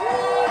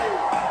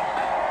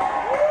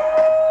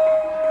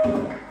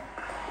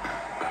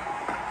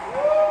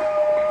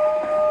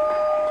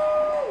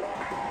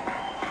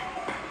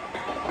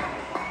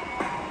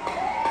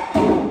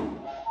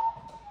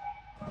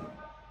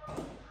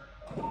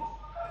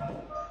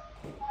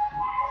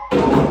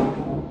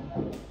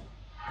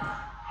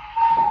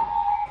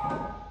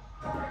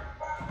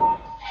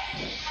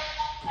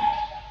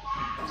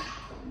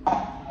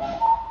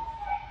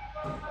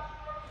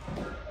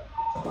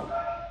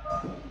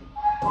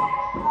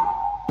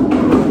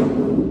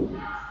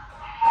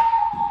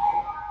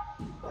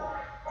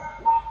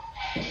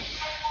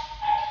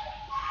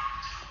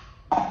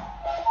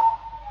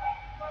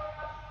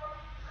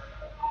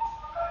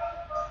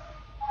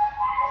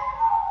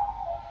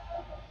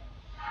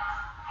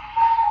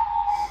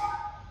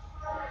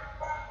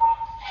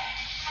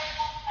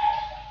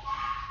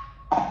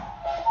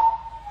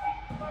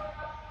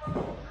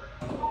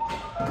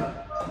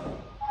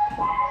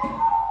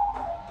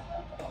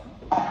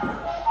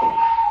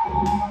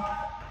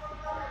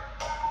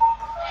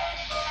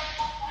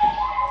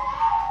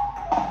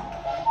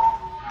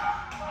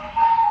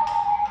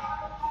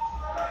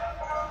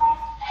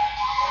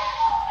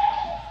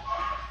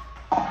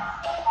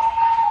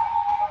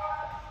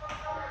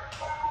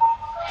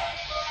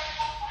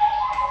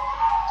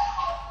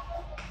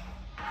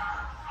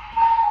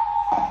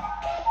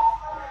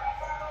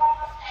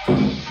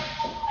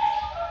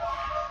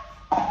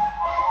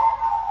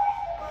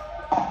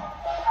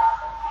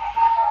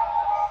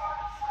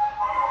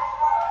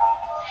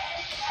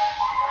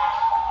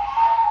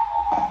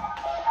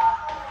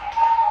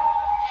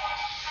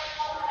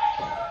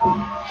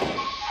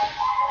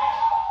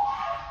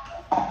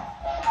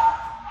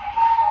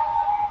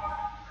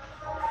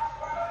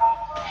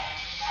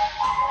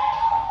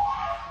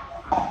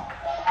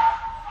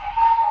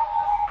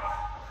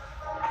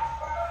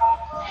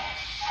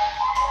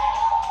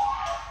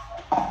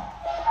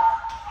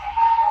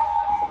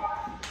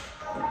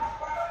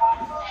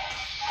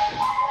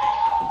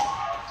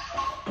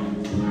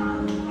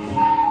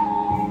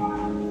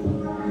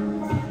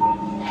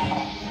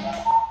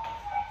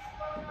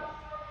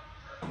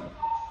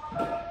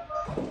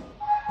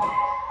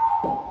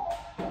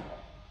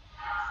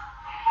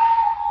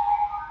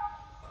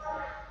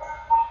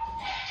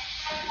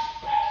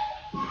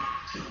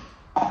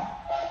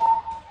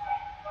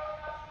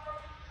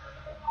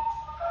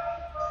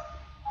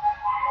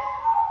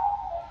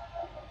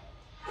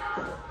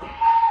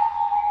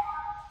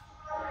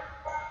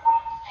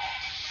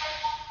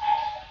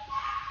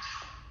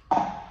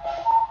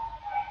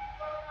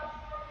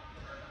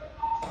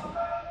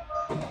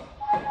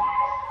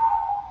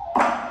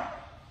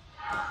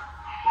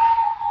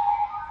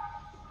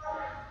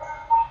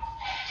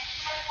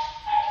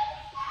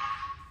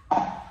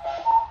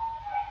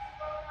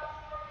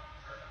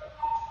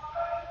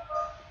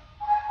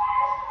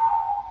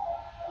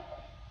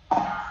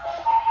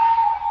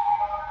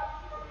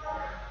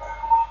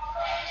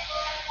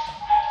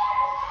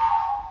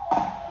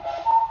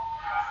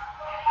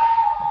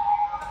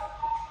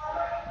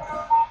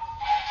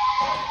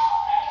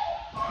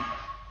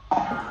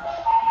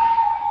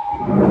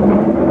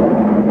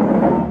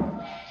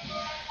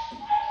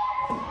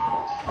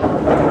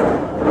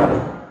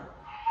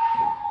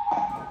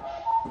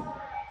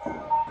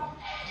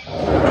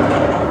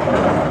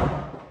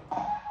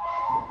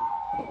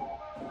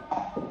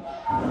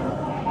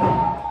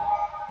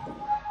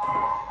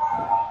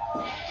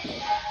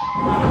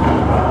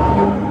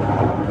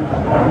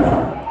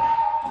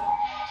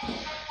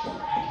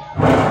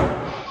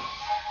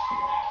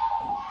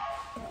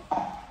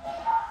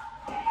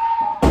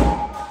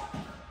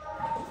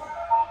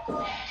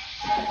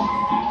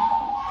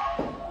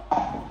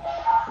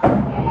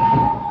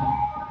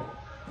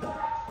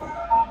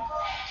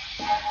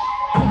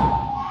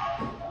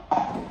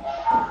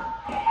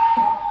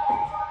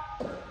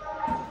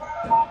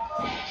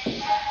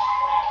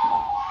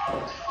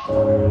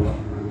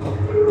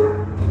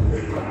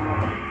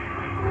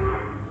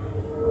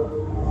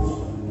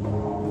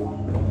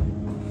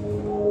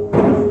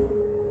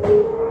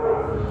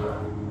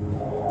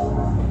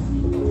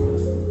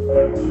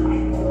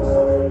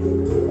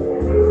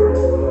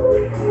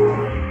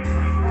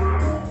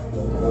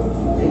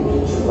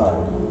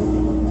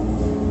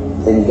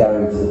 Then you go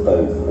into the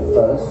boot.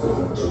 First,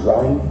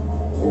 terrain,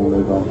 then you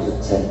move on to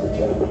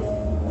temperature.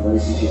 And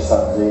this is your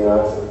sub-zero,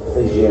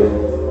 There's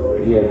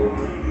your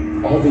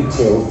heavy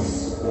tilts,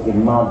 your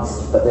muds,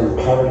 but they'll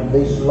carry, a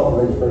lot of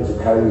these boots will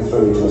carry you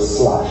through into a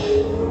slush.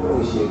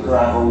 There's your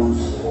gravels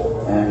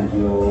and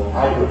your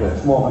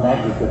aggregates, more of an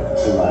aggregate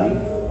terrain.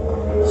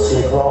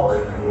 Slip rock,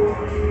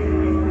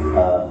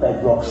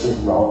 bedrock, slip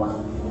rock,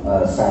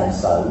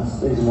 sandstones.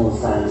 These are more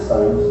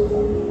sandstones.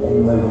 Then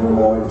you move them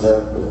more into,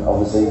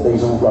 obviously,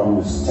 these all run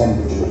with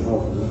temperature as well,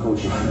 because of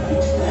course you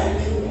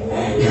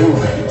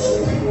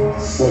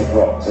slip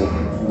rock to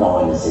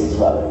minuses,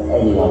 well,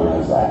 anyone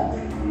knows that.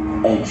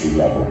 Entry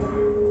level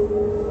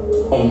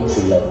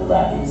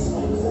that is.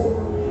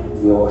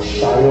 Your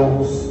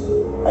shales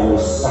and your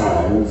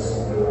sands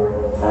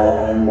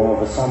and more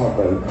of a summer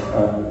boot.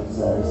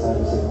 So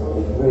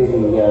it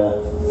really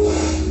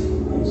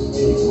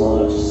it's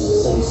nice to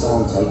see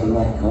someone taking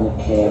that kind of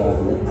care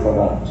over the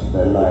product,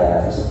 the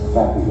layout. It's a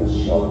fabulous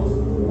shot,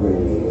 it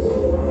really is.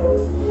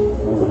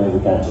 And we're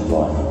going to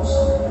Rhinos.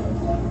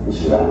 This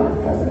is our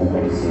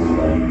cabinet, it's in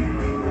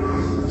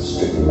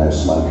strictly no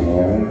smoking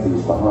area.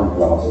 It's behind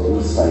glass,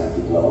 it's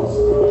safety glass.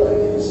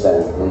 They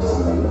stand with this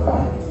and then the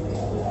back.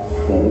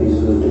 Yeah, these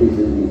are your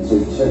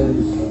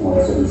 2.2s,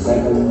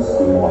 177s,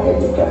 the more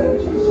heavy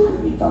gauges,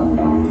 your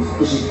dum-dums.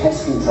 This is pest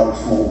control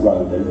small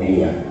rodent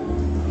here,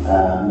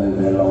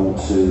 moving along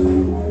to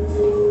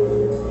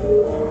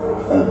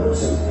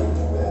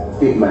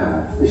big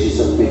mammal. This is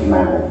sort of big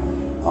mammal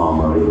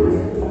armour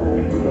area.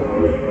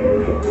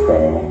 You've got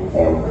bear,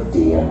 elk,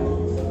 deer,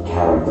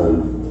 caribou.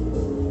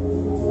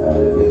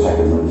 You're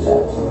taking moose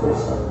out some of this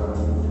stuff.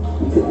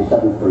 You've got your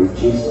double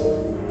breeches,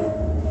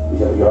 you've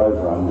got your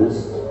over-unders.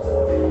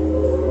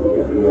 You've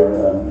got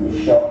your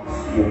shots,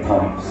 your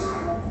pumps,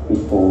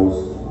 your bores,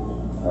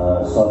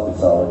 side by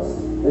sides.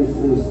 These are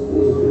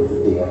good for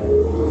deer.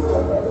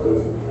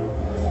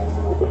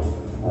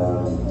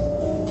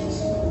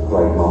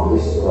 Great mark.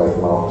 This is great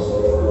marks.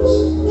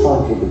 Try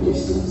and keep a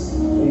distance.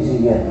 These are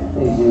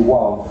your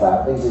wildfowl.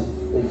 These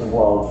are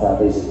wildfowl.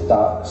 These are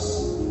ducks,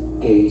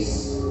 geese,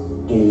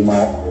 guinea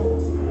mock,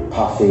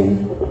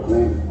 puffin.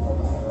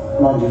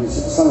 Mind you,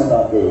 something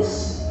like this.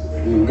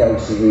 You can go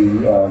to the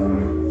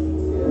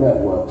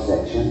network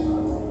section,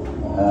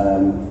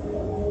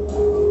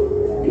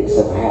 get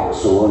yourself a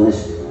hacksaw, and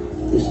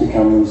this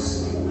becomes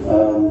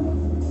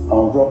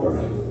armed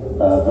robbery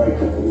very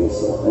quickly. This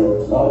sort of thing.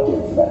 It's not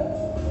ideal for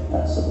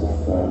that sort of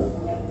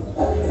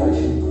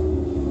application.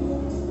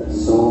 But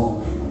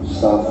saw,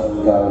 stuff,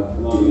 go,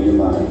 give you the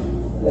money.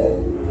 There.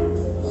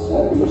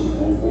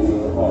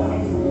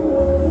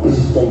 This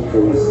is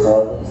decoy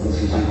style. This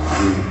is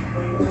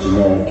the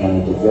generic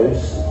Canada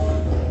Goose.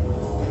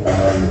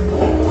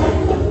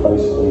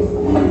 Basically,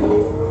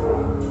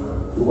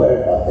 you wear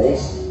it like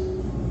this.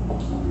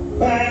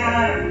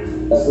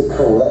 That's the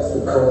call, that's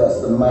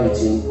the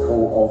mating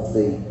call of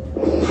the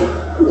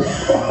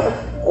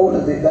all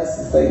of it. That's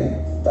the thing,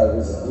 though,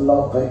 is a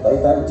lot of people,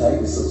 they don't take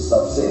this sort of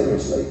stuff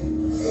seriously.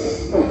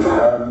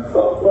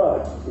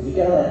 Right, if you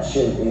go out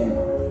shooting,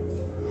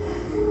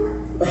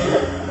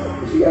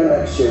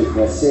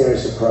 a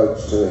serious approach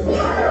to it,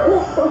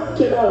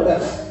 you know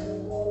that.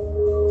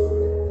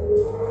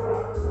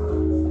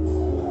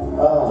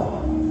 Oh,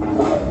 I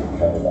can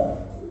cover that.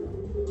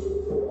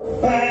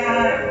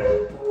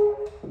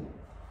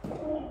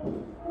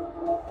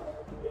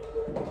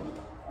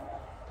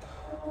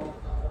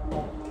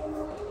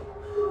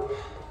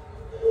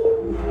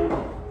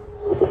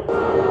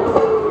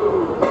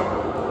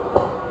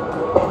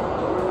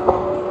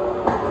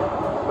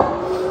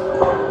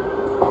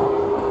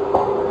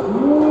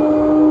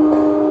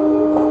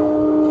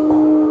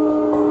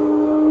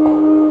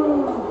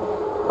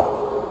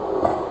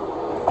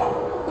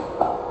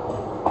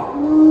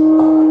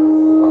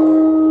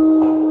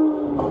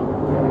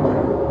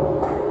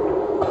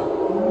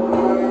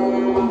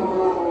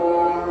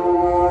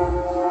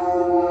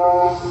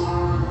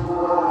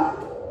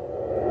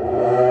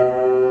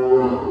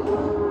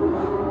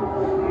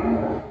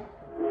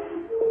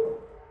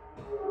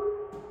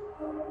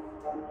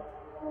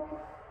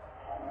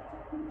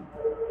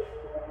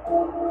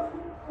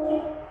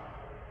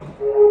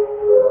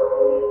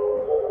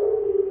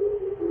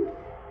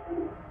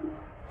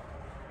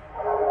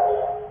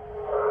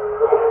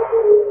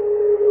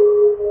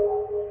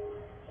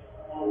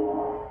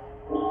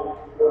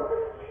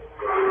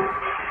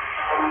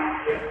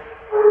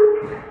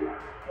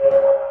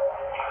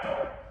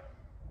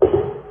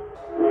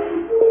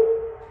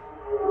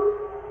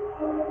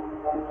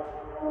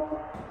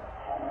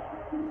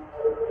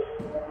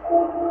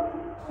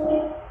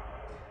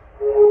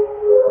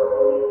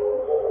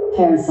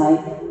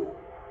 Parasite.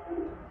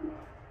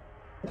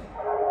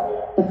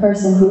 The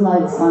person who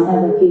lives on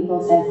other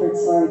people's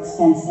efforts or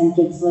expense and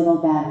gives little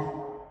back.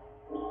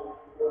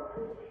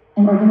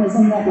 An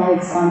organism that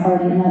lives on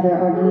or in another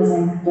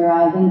organism,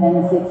 deriving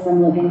benefit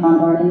from living on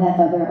or in that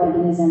other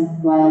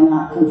organism, while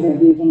not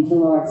contributing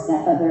towards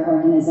that other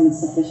organism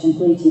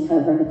sufficiently to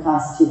cover the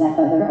cost to that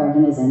other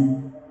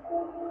organism.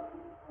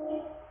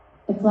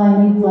 A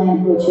climbing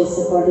plant which is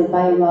supported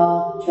by a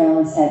wall,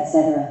 trellis,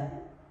 etc.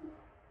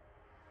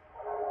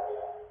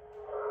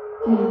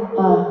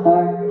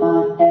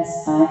 P-A-R-A-S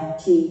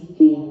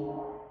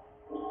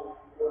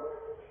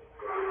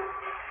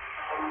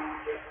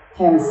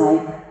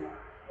Parasite.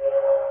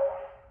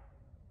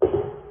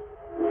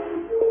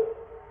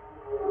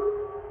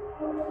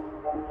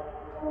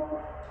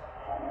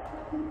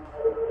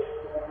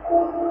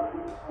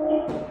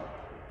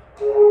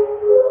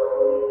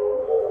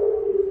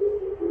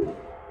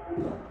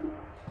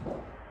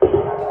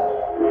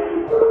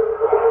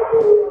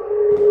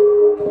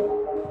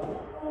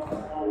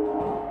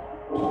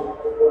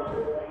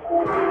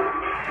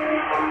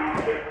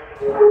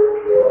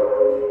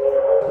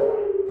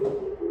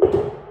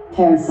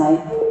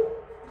 Parasite.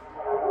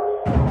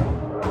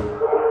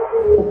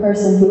 The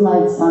person who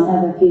lives on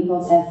other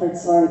people's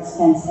efforts or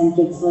expense and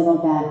gives little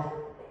back.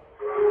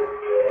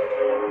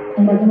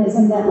 An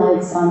organism that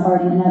lives on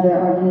or in another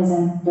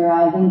organism,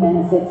 deriving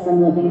benefit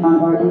from living on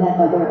or in that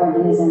other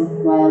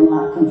organism, while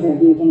not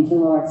contributing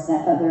towards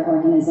that other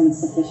organism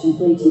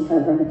sufficiently to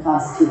cover the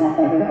cost to that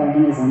other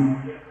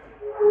organism.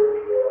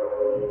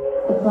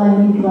 A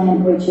climbing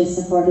plant which is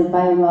supported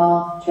by a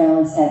wall,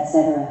 trellis,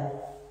 etc.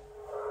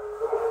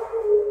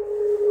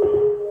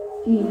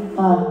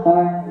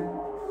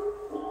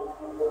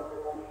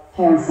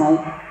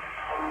 Parasite.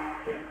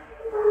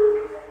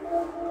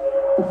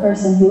 A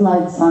person who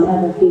lives on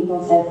other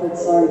people's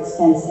efforts or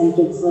expense and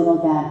gives little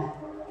back.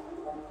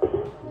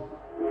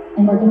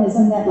 An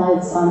organism that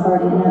lives on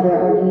or in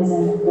another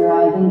organism,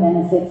 deriving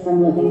benefit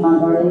from living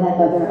on or in that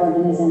other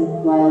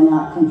organism, while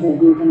not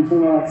contributing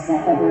towards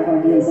that other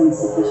organism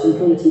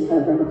sufficiently to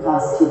cover the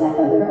cost to that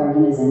other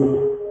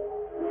organism.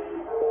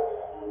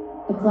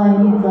 A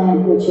climbing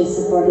plant which is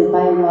supported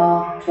by a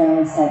wall,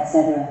 trellis,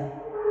 etc.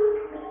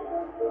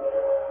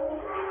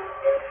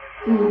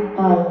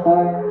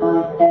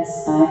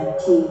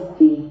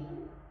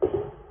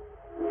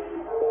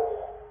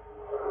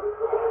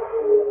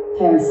 Parasite.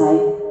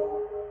 Parasite.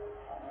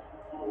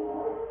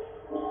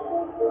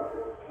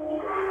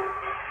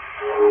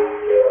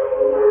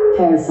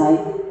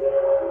 Parasite.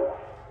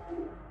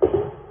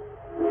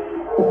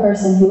 The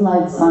person who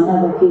lives on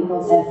other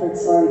people's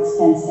efforts or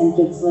expense and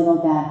gives little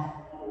back.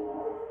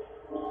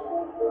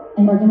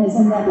 An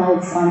organism that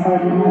lives on or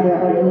in another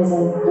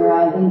organism,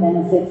 deriving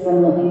benefit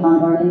from living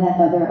on or in that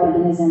other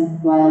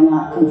organism, while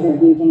not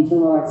contributing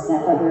towards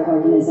that other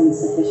organism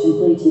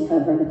sufficiently to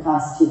cover the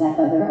cost to that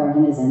other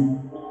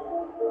organism.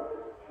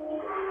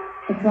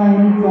 A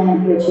climbing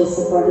plant which is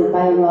supported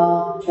by a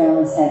wall,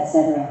 trellis,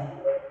 etc.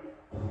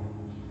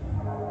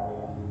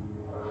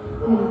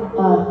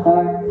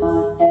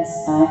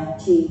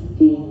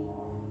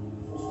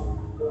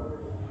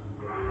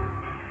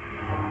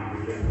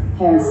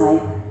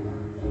 Parasite.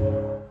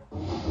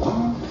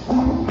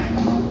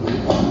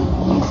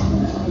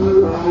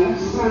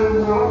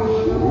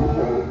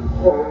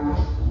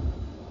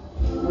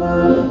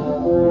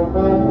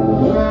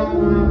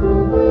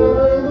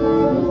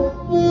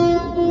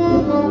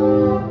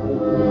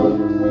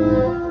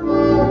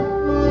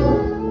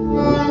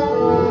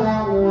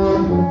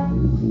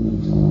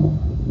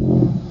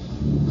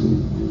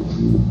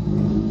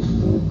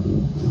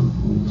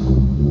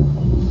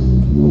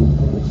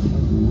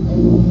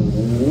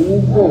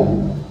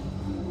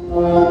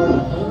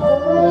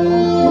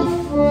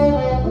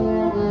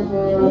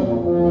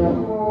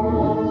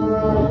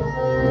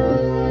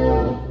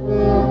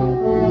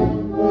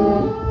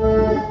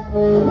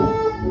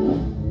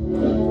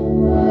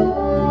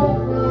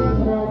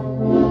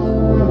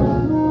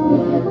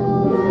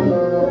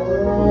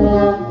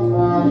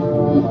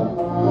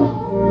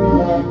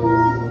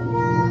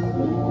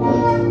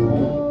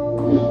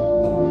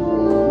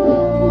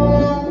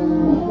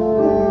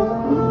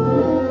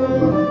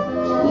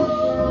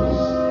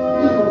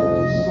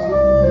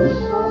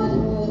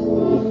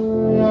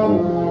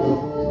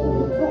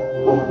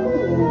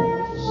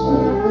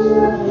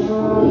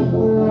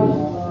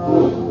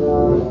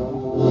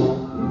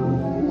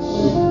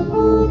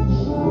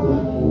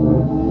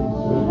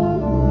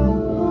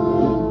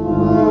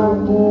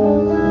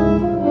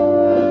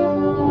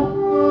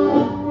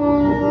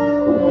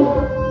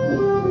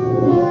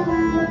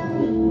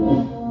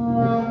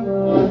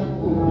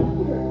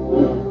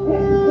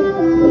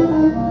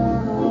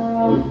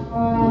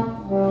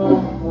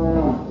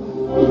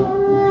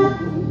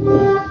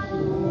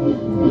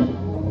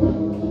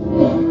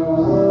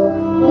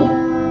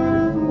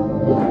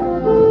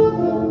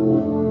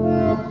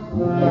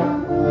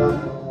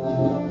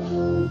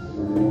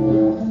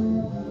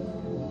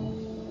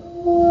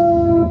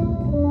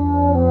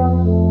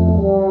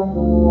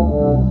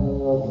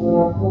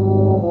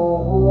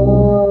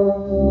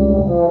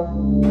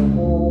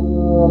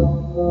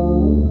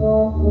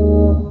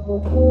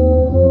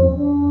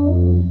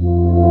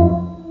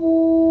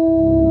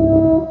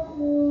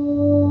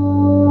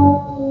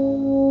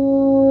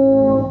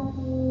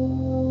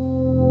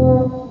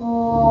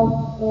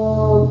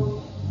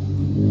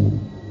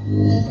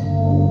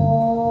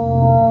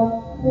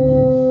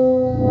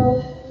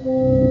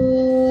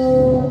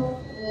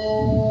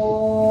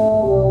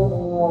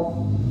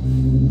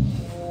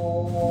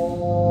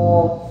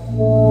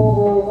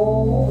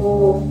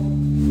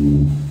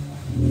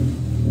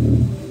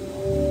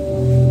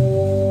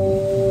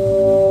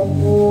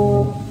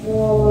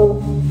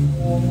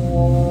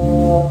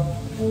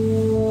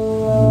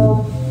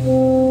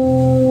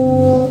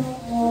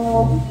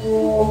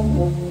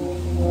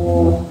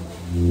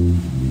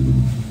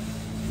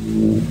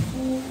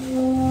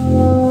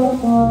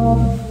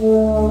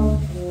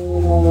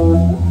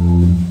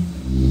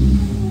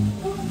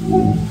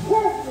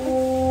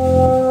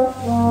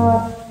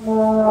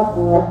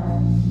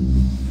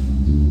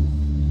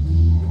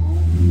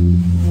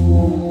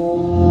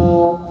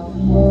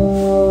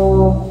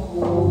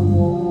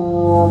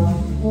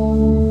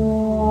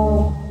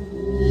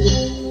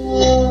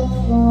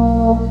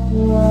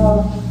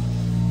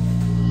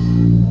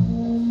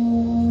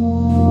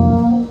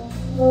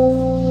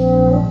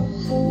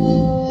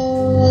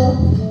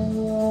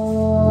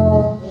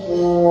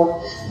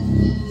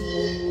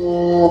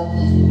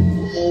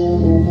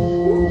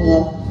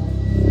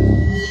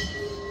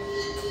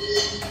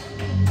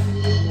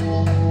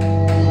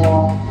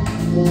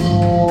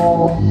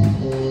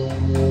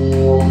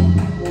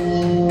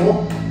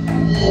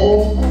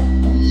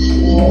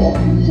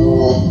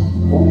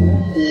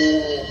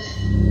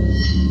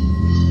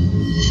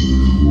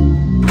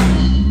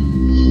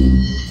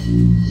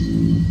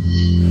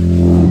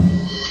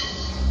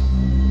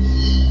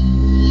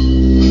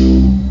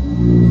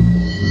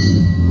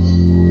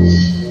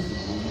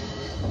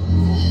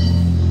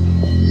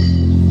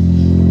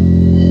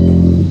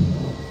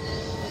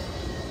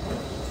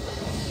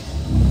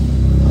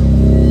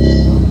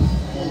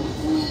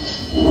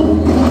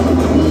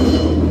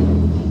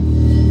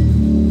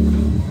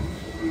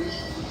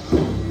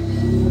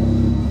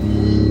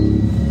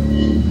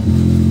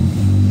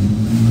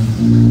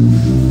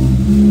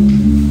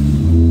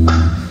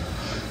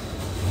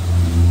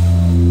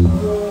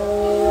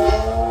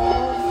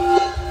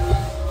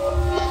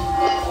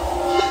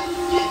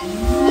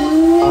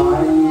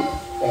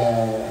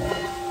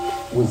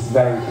 was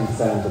very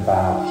concerned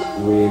about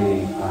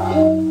really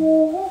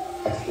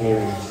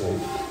adhering to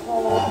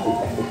the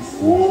ethics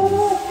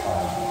committee's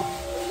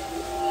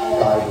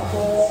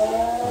guidelines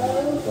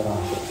that I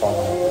should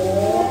follow.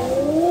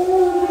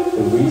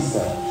 The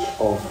research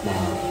of my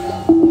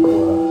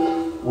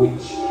work,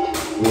 which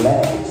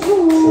led to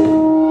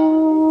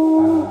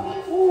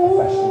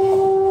professional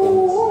public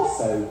performances.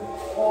 So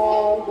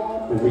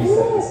the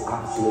research is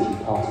absolutely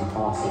part and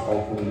parcel of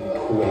me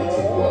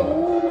creating work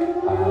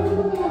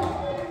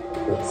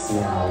that's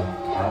now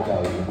out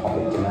there in the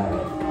public domain.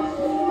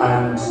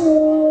 And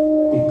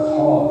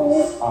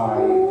because I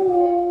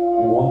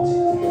wanted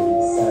to be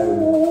so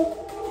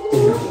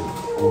diligent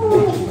and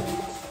vigilant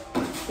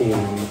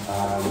in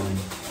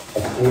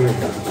adhering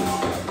to these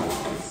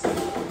guidelines,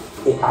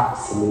 it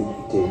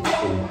absolutely did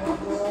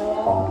impact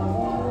on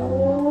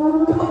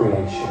the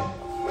creation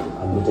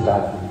and the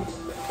development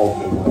of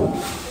the work,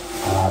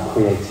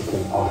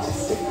 creatively,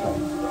 artistically.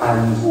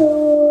 And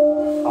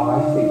I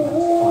think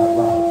that's quite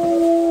right.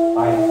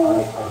 I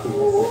think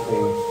there's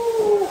something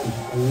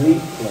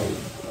completely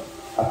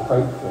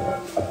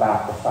appropriate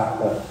about the fact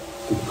that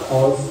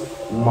because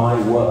my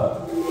work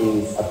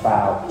is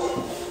about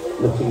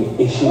looking at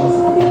issues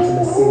of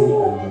intimacy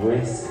and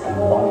risk and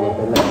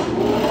vulnerability,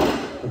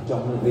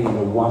 predominantly in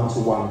a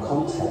one-to-one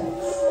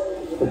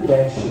context, that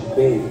there should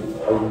be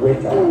a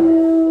rigor,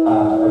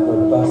 a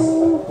robust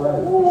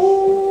approach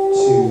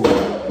to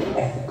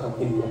ethical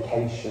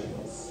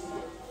implications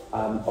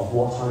of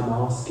what I'm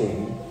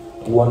asking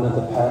one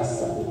other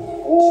person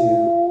to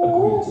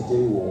agree to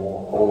do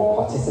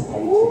or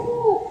participate in.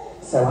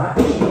 So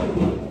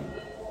actually,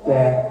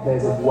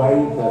 there's a way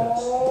that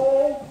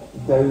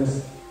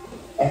those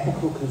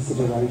ethical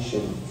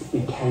considerations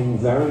became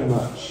very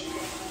much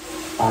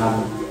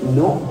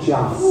not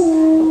just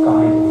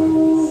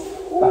guidelines,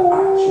 but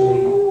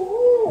actually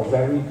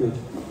very good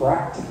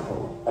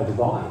practical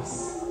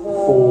advice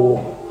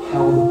for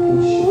how the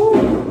piece should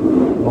be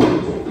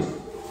molded.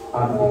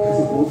 Because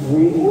it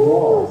really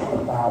was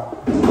about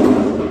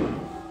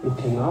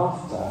looking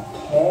after,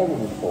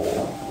 caring for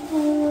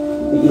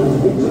the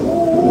individual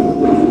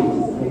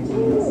participating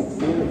in this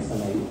experience for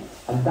me.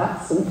 And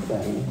that's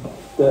something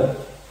that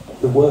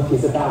the work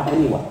is about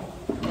anyway.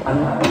 And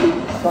that big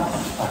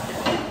trust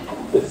factor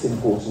that's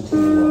important in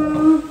the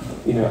work.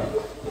 You know,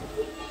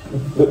 I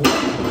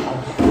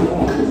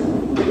cannot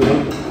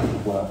create the kind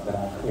of work that I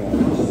create,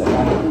 which is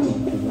about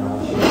deeply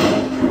nourishing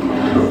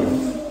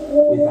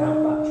without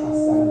that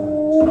trust element.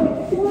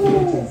 The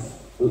community's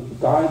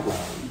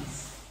guidelines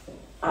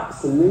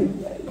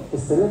absolutely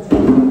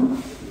facilitate.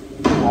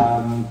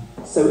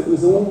 So it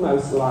was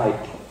almost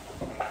like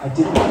I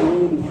didn't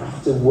really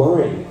have to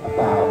worry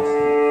about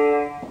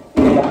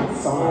that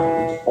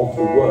side of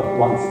the work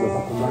once it was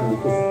up and running,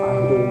 because I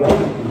had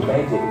already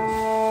embedded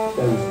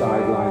those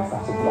guidelines,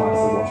 that advice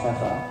or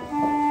whatever,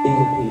 in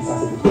the piece as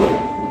it was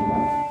created.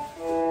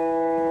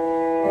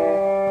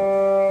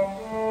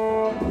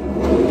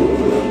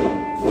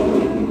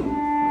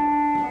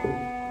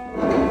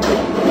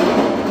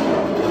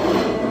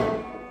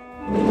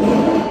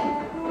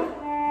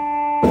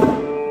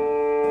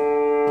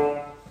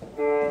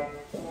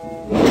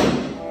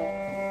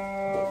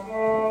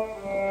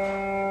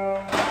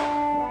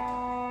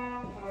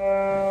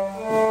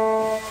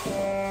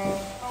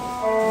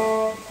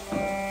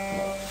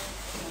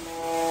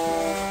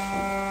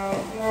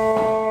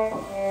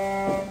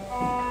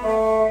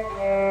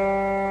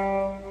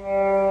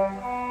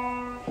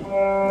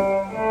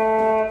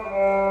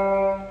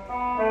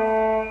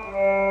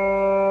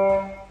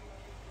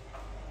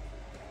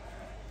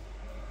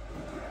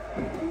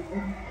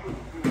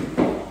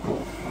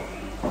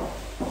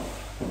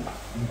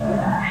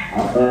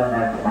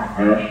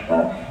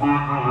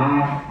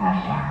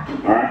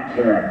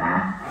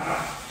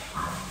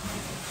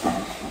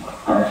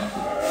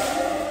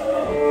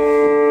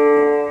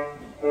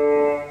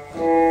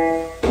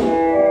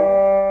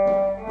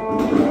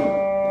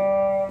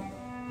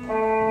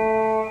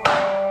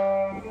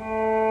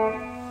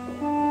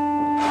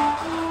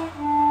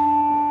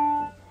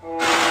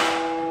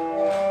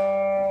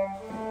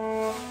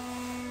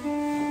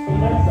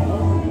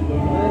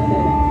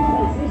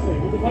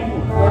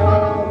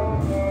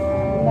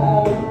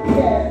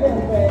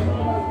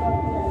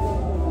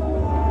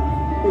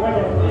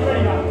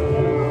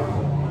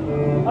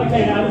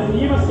 Okay, now listen,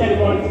 you must get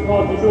invited to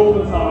parties all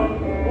the time.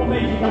 What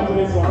made you come to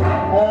this one?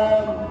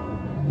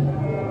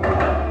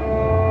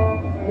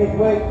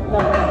 Midweek,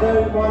 nothing to do,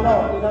 why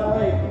not, you know what I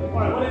mean?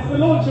 Right, well it's the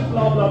launch of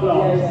Blah Blah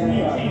Blah, Yeah, it's a new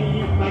yeah. teen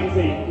youth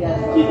magazine. Yes,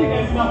 Do you think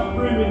there's enough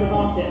room in the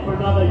market for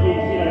another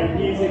youth,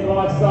 music,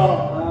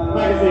 lifestyle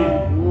magazine?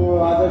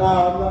 I don't know,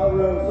 I'm not a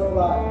real sort of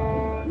like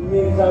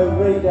muso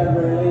reader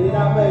really, you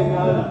know what I mean?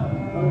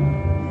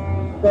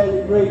 I'm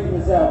barely reading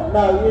myself.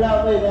 No, you know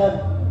what I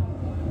mean?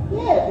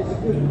 Yeah, if it's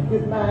a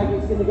good mag,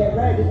 it's going to get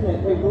read, isn't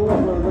it? People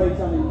always want to read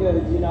something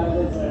good,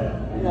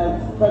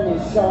 there's plenty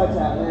of shite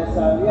out there,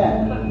 so yeah,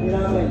 you know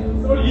what I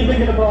mean? So what do you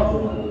think of the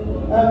party?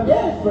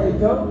 Yeah, it's pretty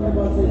cool.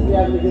 Everyone seems to be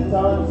having a good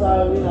time,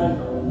 so, yeah.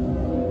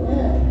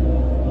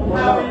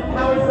 How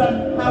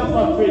How's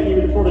life treating you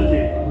with the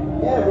Prodigy?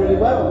 Yeah, really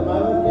well at the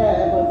moment.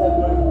 Yeah, everyone's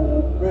having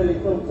a really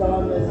cool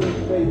time. There seems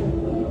to be,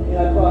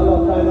 quite a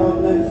lot going on,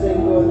 new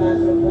single and that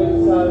sort of thing.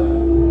 So,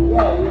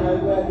 yeah,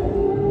 we're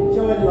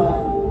enjoying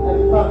life,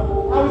 having fun.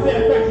 How has it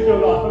affected your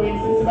life? I mean,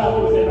 since about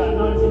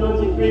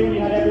 1993 when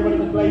you had everyone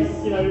in the place,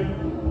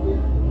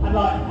 and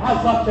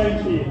how's life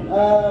changed for you?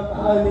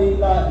 Only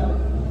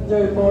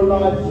doing more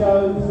live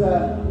shows.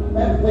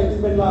 Everything's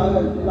been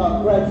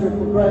like gradual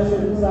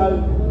progression. So,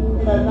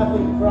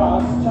 nothing for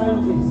us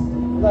changes.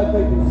 Although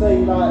people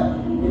see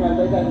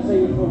they don't see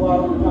you for a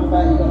while and you come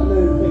back, you've got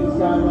new things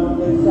going on,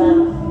 new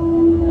sounds.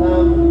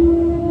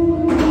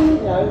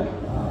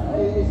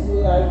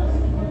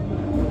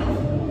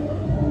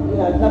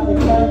 Nothing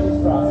changes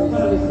for us. It's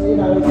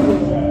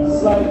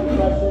just slow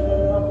progression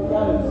and off it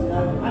goes,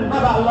 And how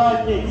about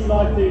live gigs,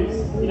 live dues?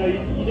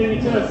 You're doing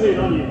a tour soon,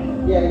 aren't you?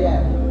 Yeah.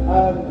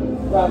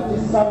 Well,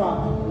 this summer,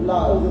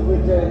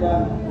 we're doing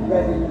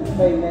Reading and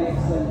Phoenix,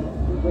 and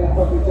we're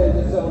probably doing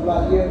the sort of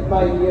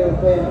main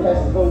European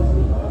festivals,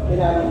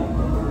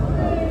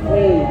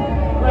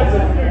 There's a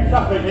good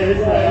traffic here,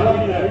 isn't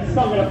there? It's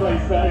not going to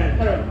place there.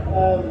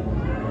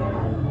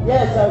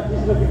 Yeah, so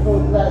just looking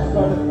forward to that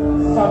kind of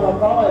summer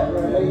vibe,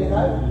 really,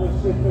 which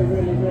should be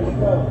really, really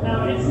cool.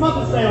 Now, it's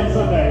Mother's Day on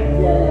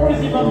Sunday. Yeah. What does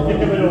your mum think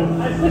of it all?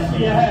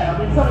 Especially your hair. I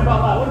mean, tell me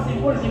about that.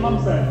 What does your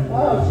mum say?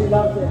 Oh, she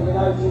loves it,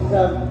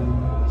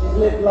 she's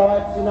lived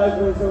life, she knows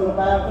what it's all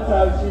about,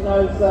 so she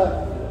knows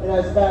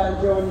it's about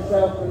enjoying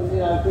yourself and,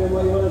 doing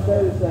what you want to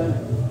do, so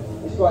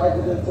it's quite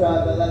evident to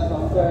her that that's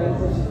what I'm doing,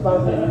 so she's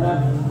buzzing,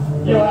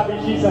 You're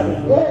happy, she's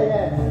happy?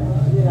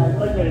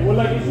 Yeah. Okay, well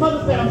look, it's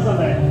Mother's Day on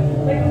Sunday.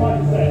 Take a mic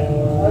to say.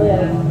 Oh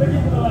yeah.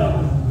 Looking for the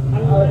ladies.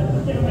 And let's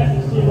just give a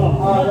message to your mum.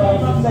 Oh well,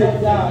 but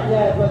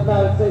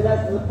no, see,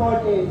 the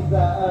point is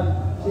that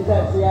she's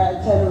actually out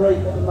in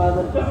Tenerife at the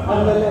moment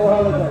on a little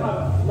holiday.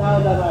 No.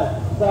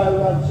 So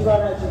she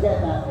won't actually get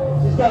that.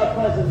 She's got a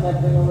present and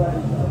everything already.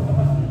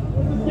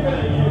 Just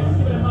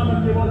give it a mum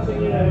if you're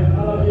watching, I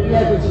love you.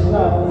 Yeah, but she's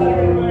not. Take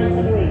her away in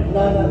Tenerife.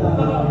 No.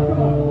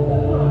 Come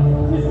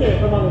on. Just do it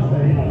for Mother's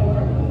Day,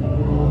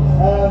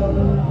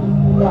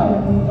 No.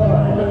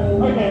 Alright.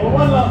 Okay, well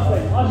one last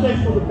thing. Our show's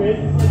called The Biz.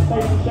 It's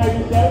based on show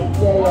to show.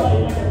 Yeah. I'll let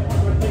you look at the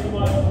camera and take a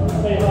mic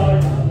and say hi.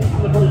 This is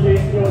the Prodigy,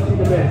 you're watching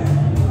The Biz.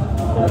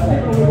 So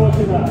people will be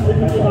watching that. This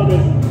is your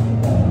Biz.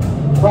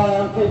 Hi,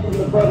 I'm Keith from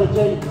The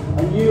Prodigy,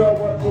 and you are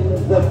watching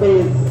The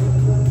Biz.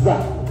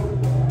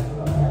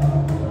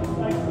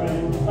 Thanks, man.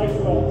 Thanks a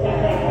lot. Take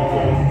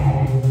care.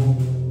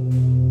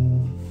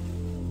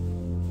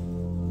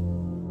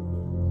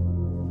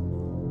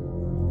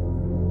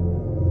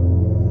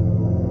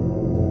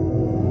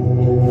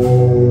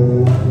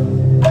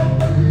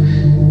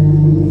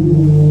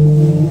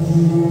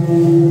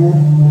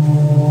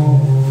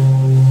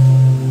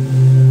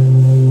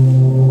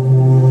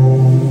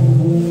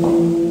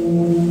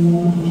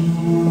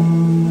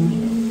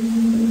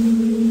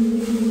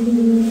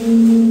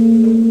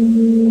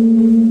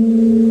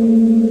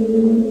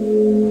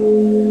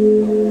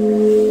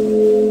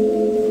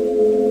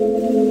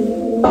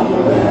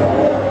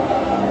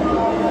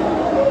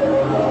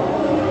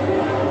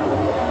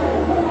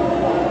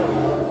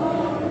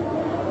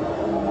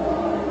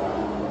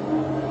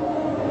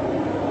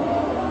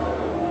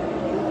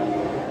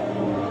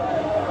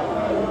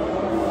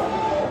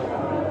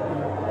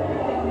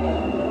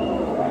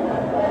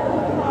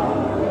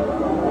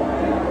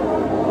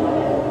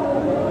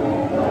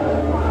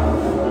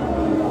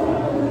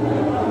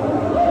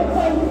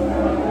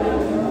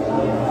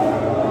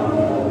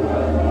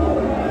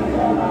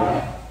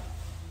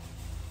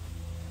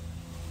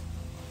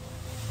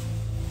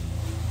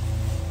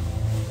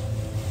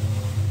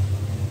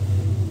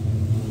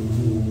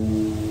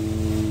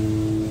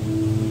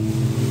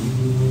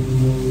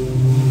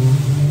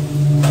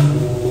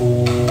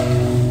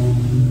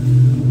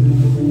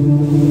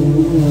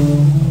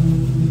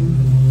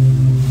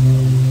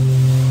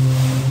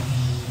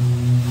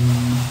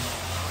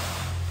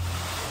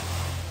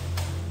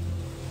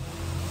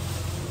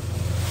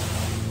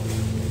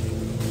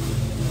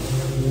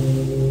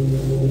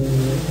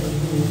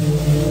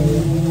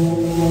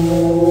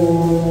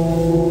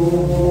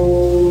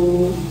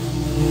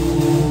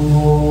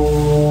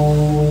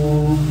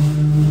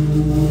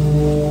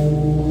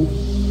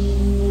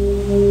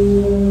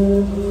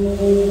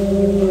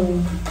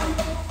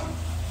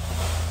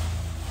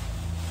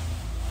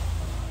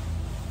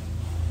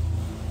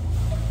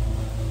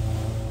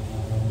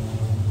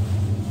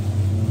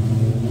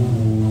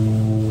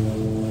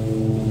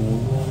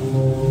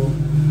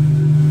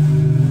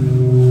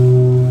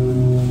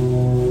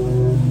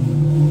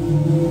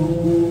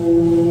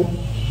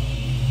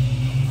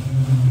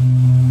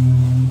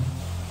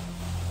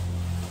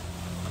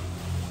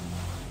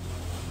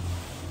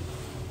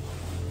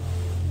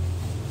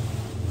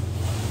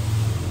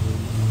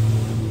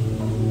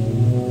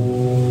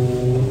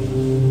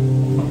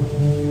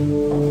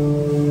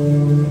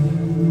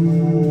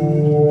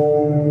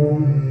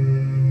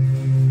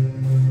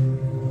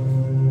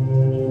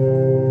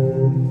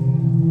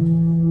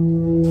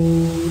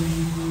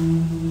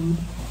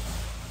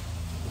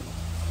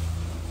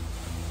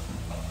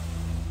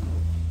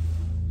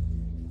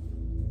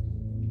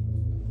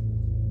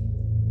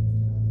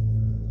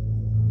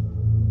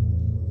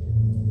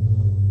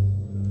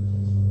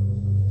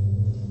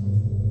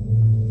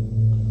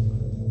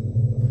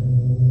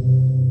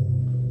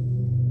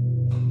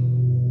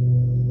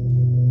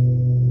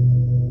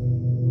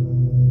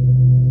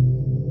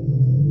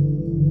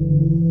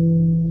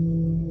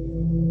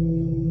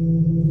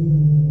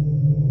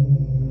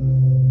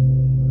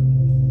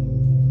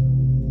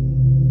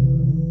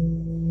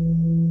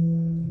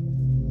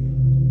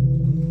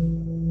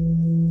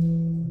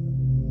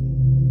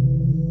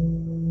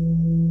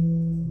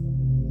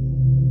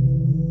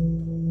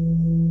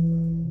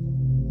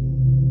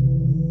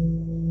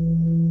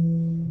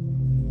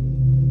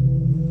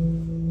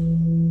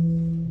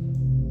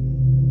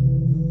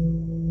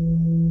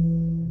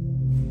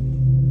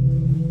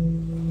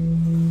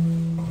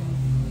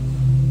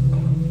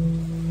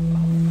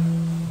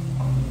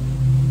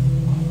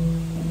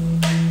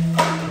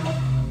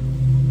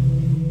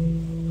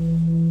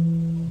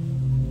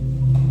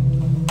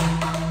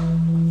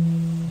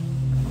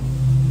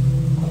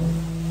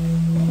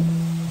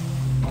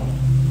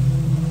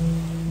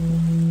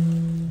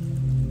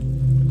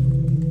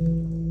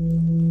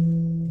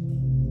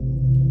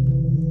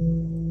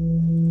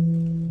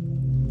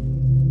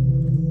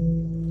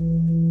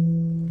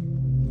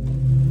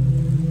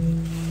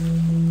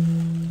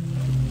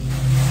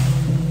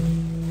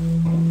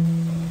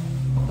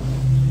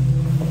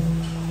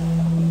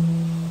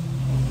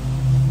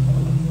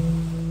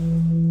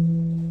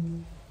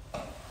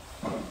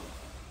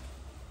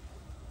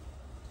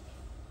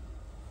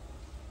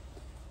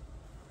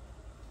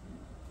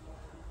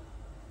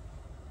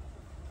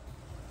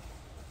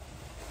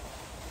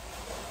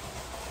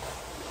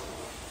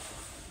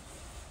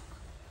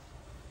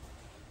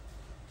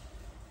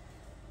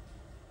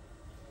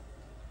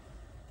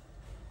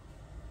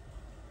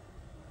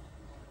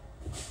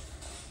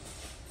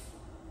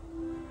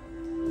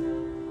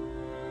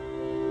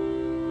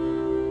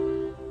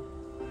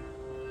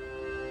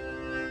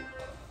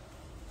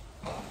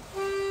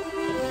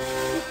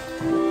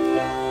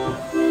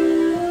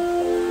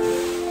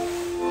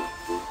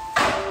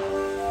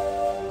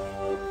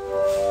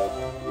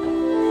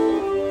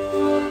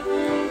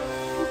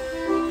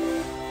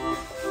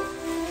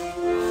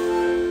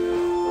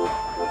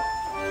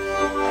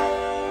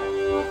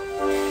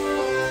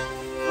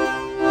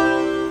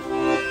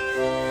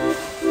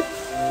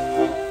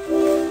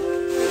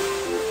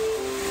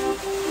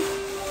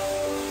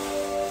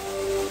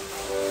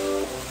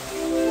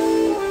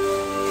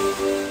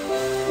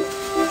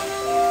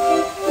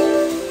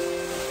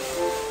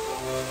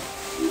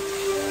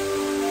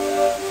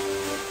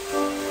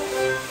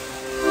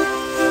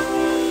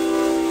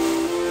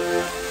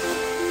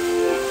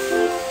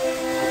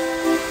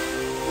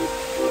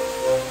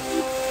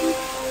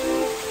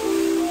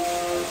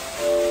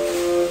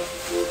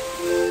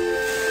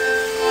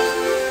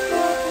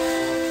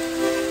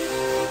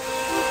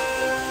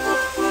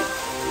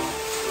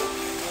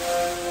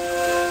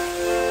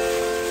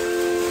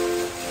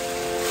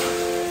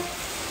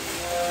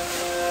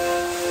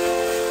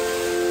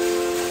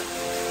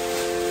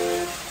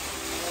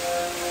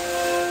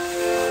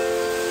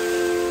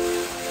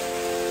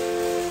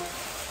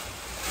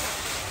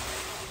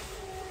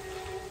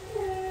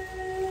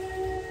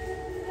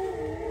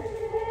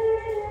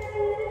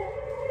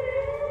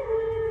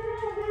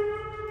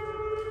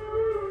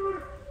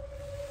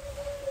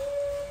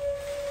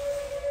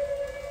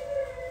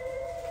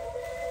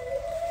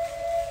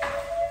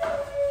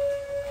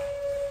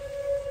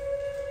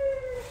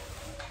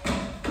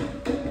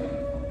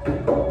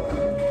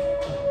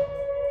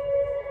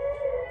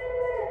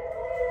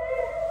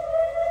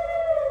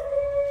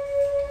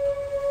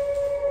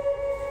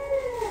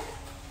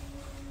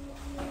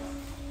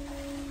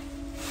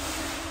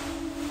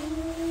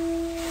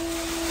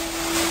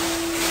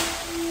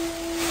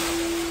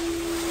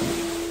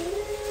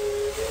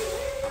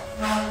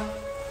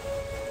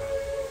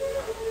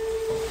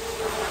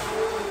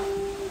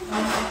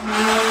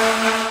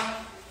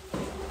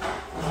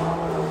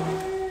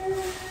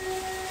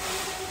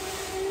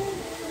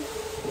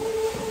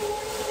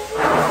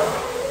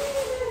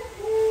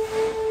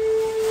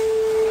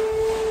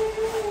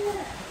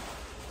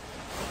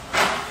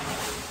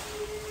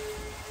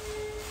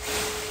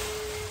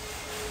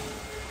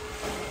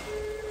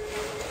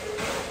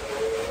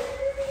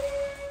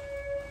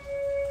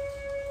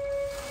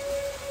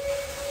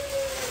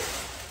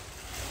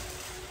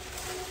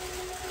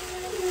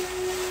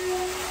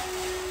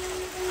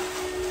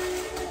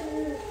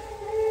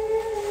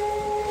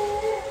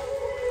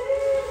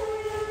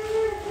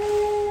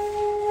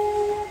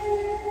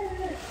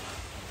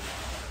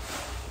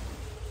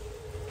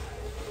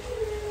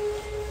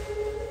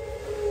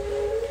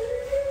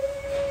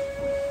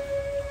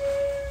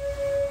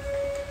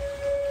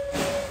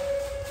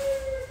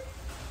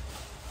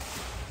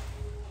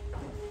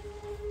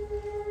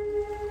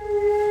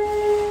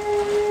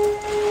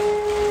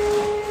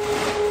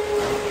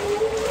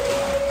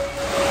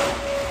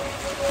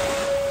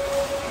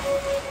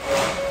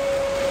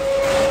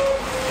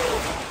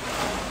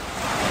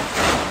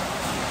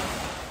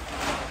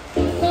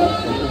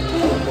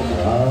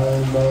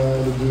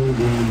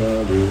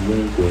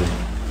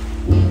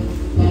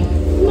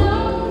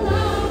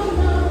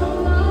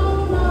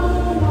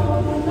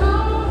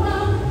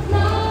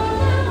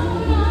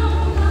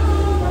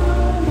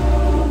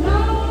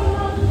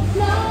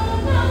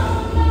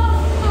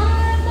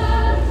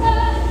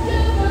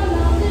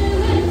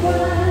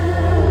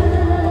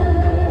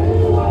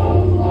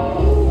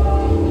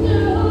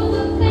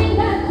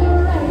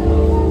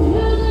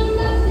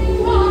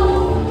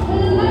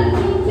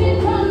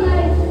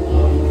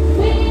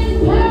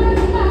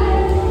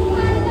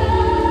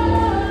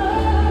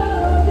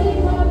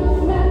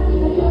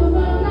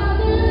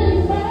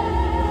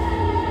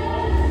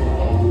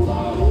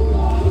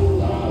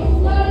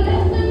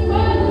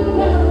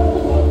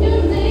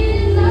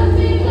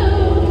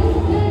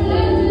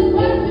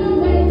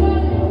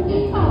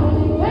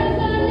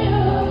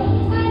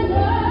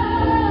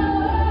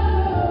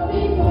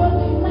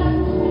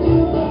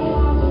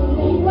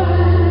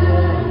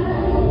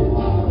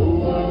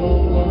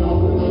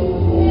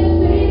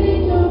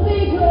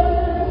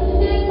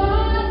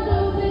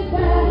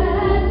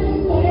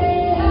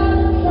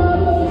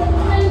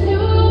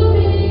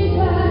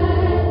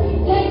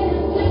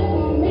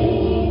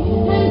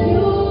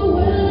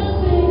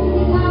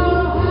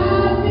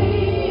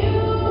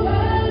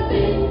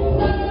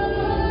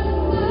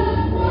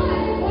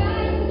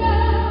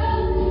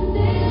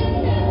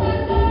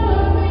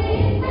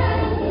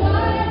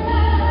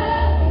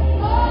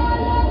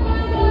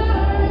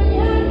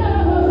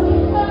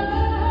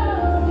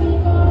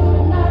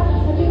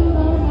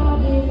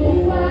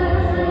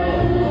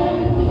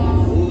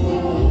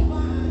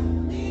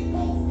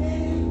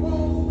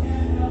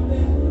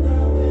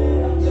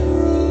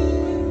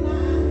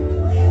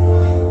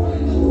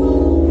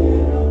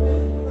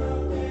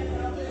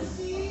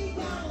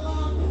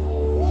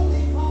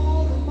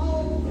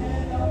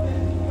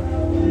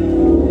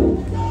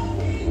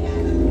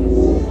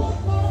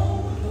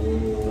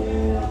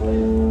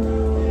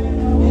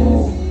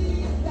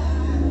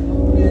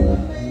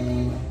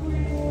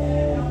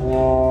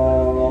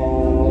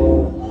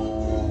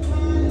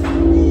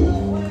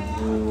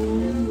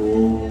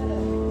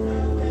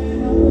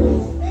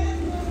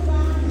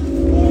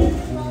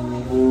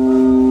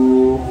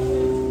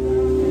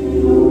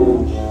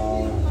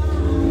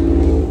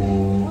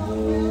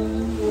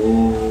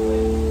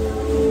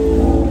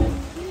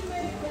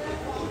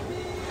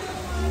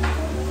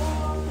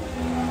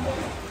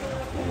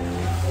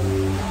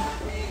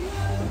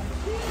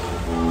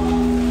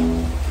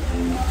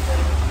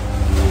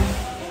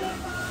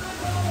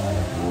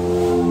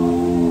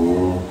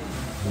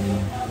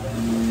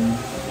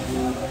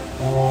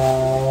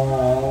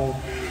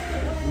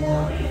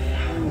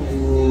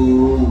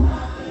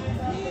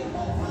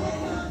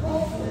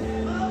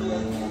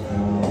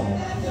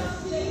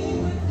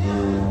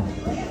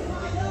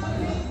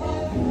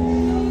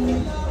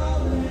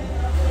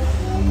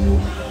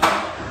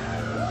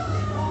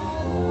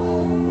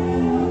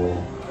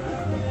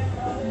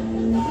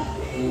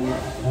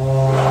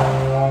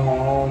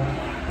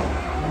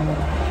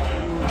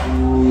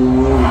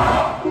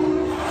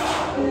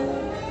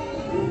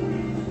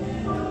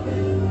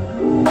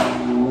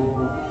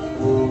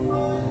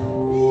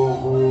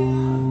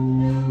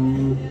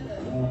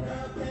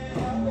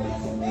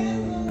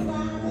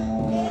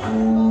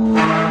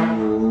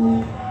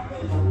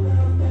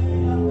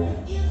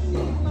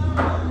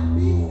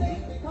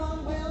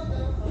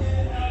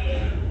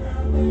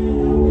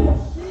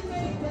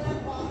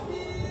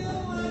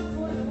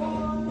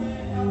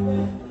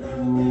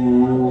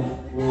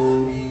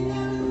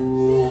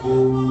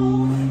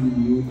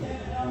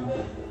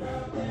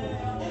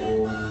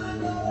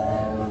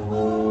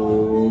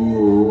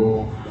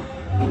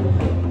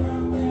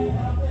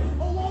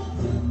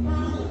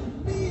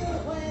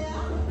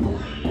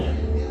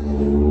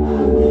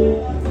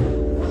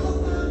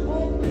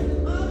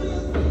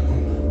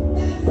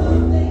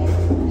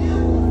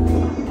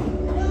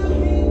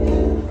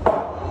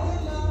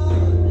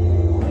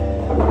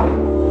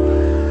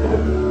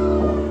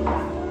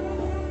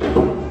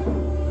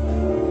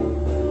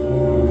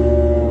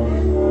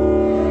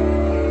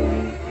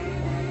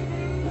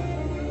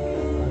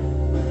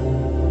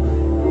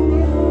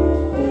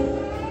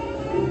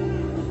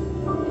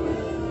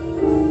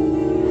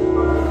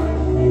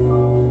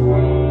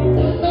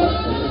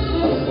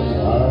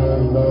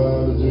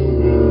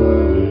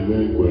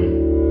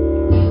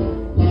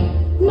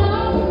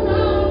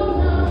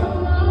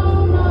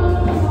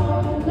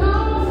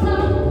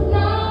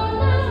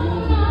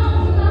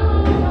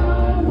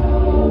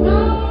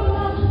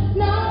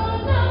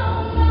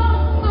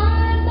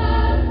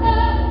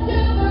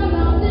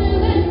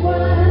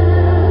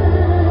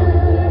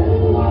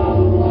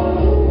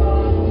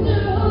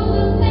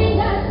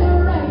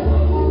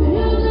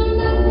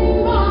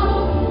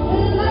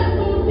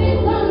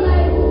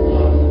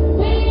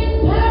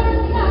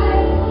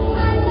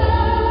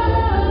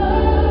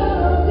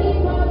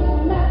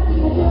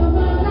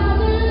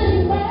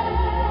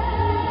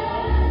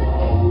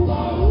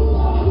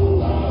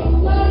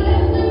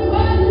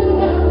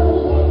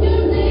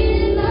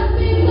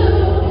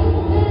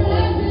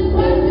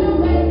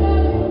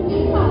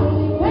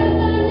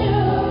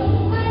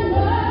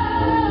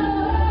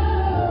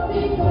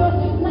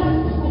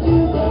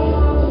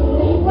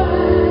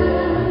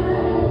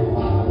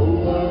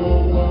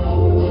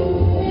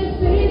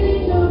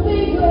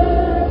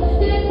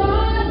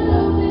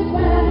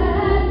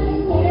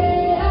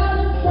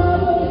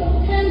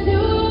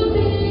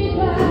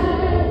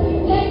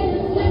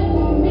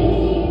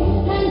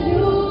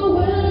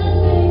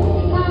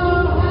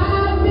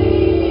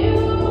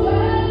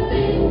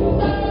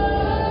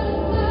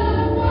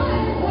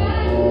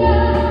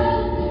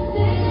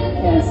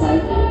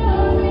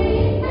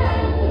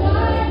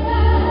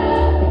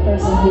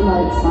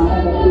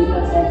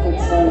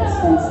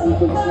 and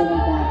consider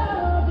that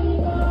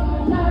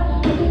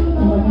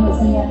an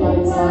organism that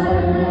lives on or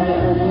in another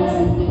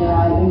organism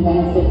deriving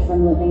benefit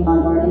from living on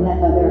or in that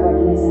other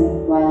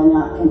organism, while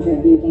not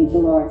contributing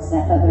towards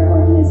that other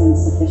organism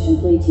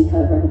sufficiently to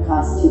cover the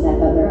cost to that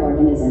other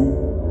organism.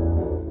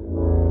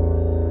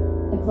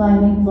 A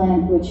climbing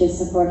plant which is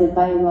supported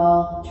by a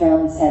wall,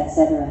 trellis,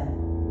 etc.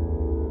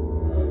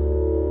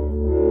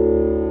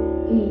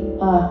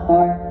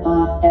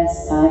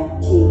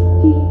 Parasite.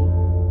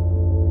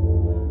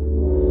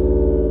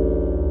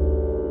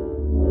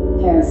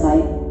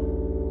 Parasite.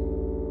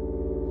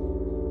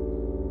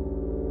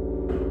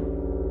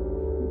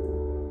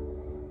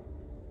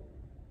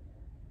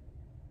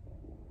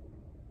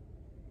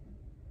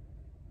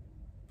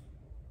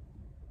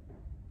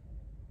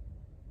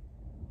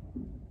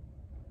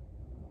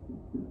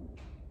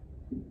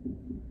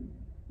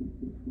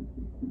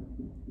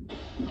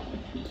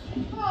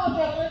 Come on,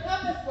 gentlemen,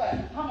 come this way.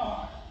 Come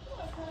on.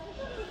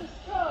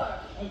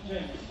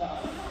 Okay, Miss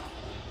Todd.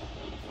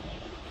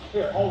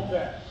 Here, hold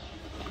that.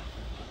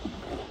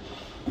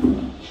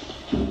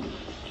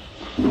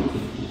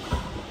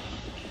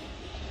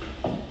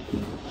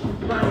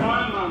 Burn my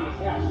mama's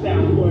house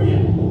down for you.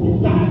 You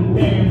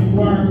goddamn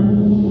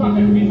worm.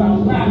 Fucking piece of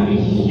crappy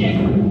shit.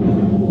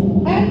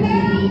 And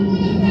now for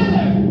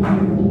another.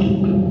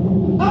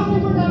 Only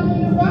we're not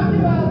going to run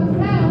you out of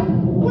town.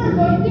 We're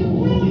going to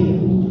kill you.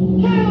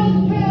 Kill,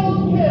 kill,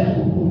 kill.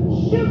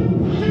 Shoot,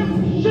 shoot,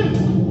 shoot.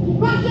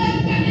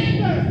 Project and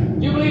anger.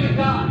 You believe in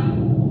God?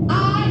 I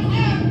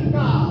am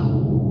God.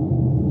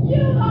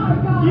 You are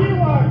God. You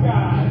are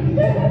God.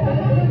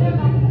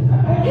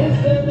 Is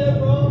there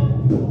wrong?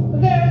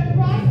 There's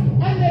right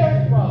and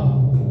there's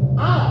wrong.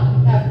 I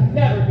have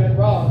never been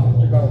wrong,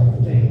 Mr.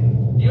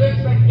 Goldstein. Do you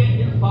expect to get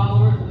new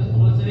followers from this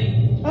publicity?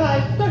 I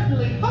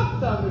certainly hope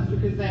so, Mr.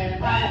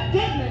 Kazan. I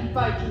didn't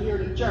invite you here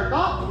to jerk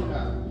off, you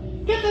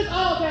know. Get this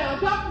all down.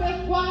 Don't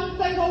miss one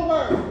single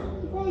word.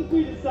 Suppose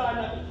we decide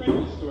not to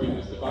print this story,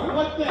 Mr. Bond.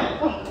 What then?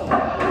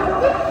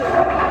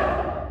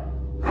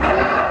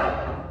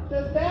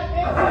 Does that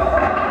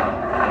include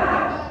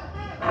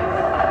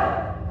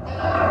and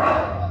I'm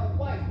a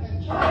wife and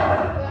child?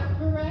 Is that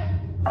correct?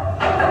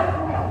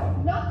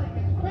 Nothing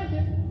is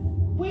printed.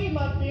 We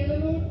must be in the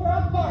mood for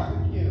a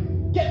barbecue.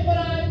 Get what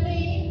I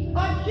mean?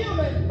 A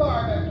human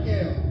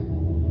barbecue.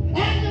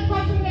 End the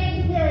question and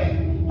answer period.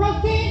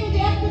 Proceed with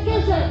the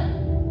execution.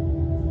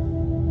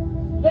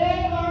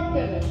 They are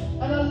finished,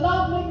 and a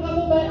lovely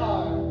couple they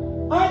are.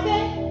 Aren't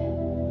they?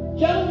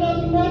 Gentlemen of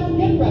the press,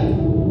 get ready,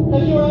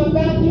 because you are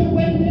about to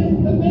witness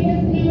the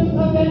biggest news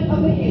event of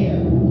the year.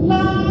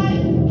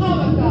 Live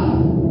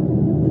homicide.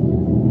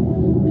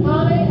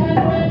 Connie and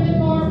Brandon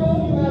Marble,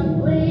 you have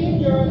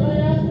breathed your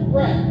last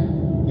breath.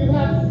 You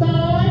have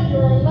signed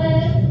your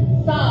last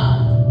sigh.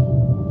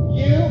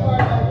 You are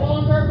no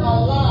longer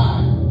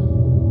alive.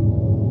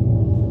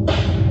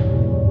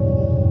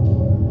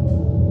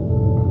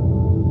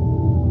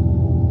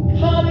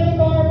 Connie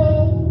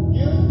Marble,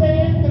 you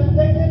stand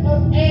convicted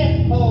of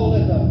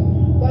alcoholism.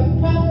 The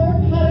proper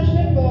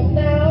punishment will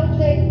now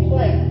take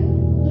place.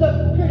 Look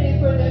pretty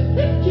for the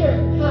picture,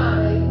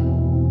 Connie.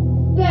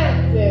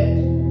 That's it.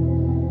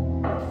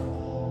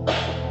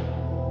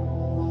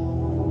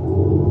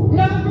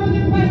 No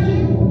further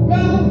questions,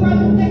 no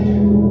further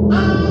pictures. I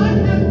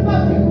have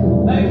spoken.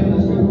 Thanks for the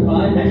script,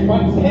 Divine. Next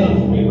one, sales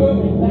will be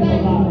moving. Thanks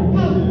a lot.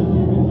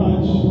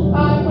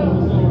 I will,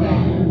 Mr. Van.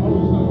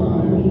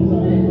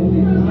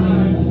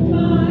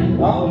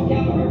 Always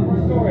count on her for a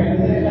story, I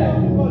say that.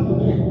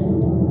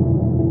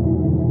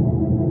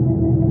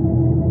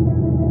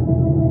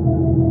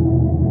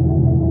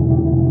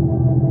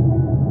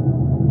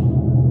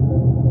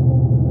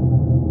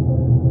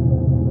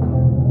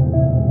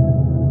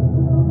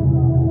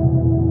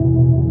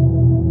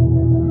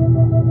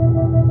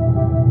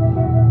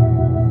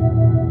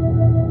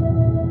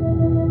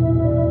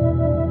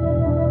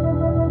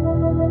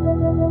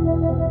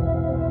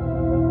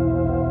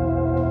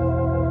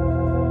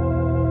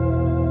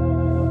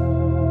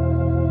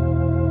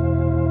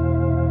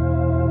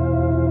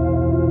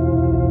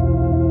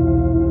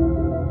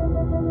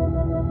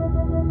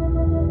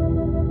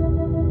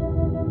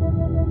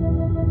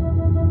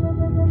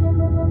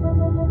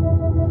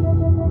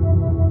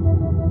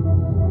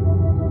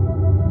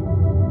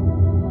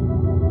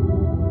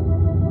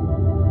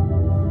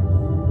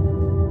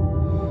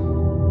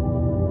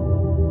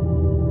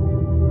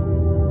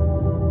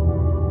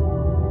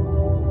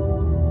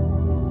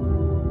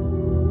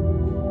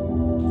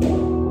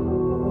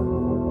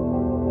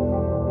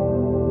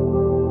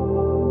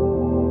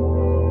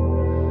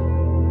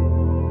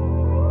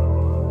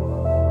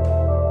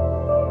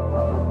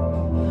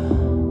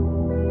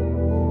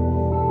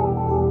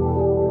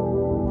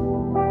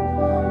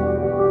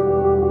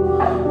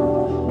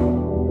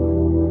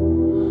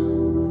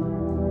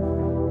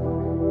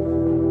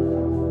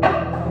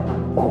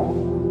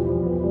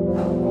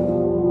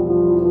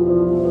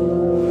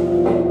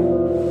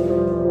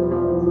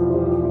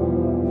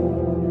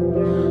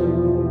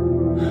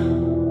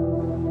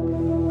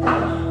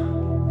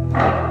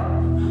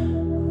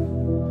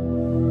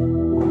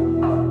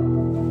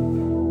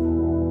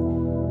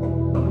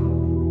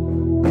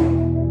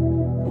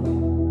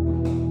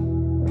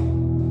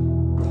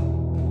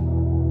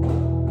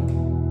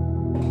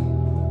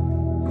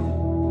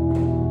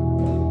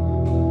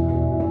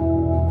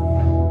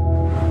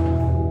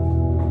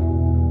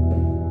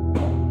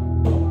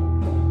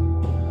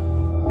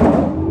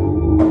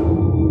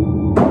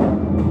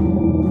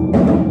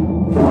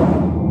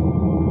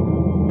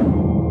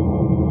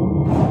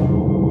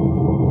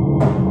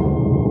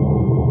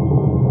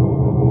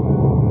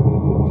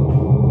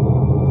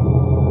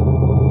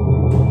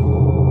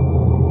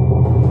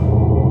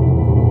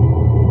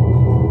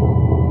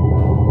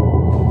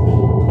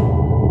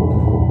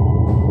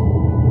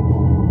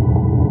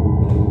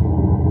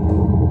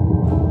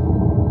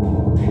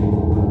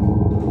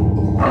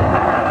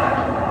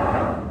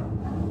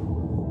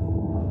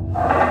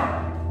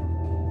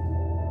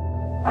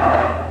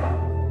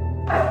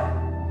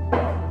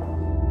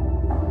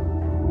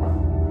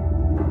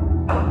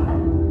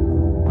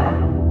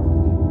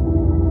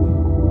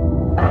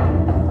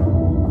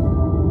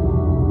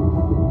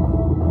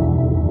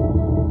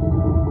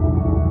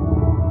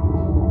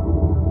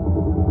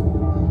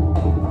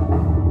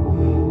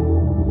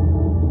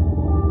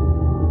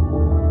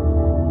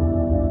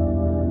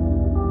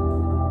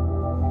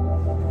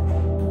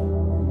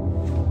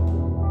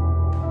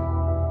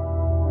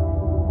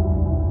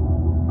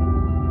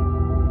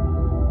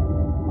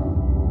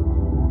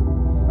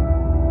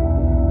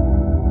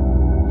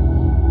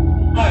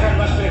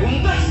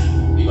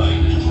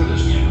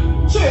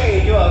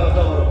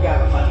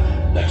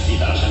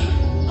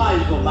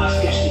 hago más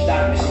que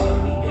excitarme, señor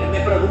Winkler. Me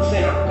produce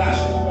el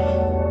orgasmo.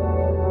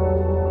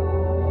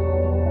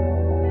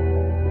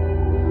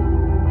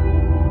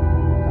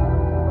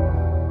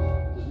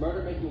 Does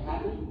murder make you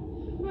happy?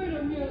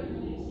 Murder merely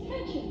relieves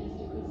tension,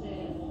 Mr.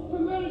 Crusade. For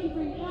murder to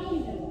bring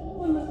happiness,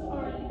 one must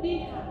already be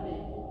happy.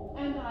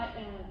 And I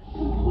am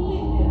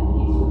completely at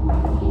peace with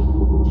you.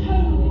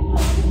 Totally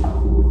happy.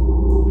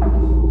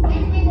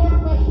 Give me more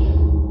questions.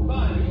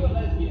 Fine, are you a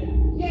lesbian?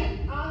 Yes,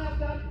 I have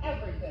done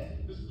everything.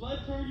 Does blood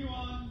turn you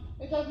on?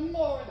 It does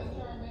more than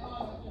turn me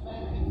on, Mr.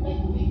 Banner. It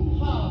makes me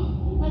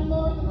come. And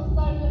more than the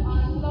sight of it,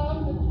 I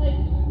love the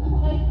taste of it. The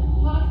taste of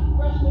hot,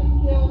 freshly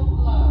killed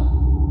blood.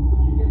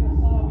 Could you give us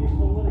some of your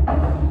political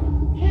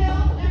views?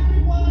 Kill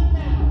everyone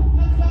now.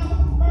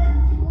 Condone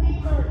first-degree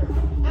murder.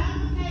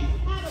 Advocate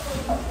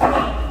cannibalism.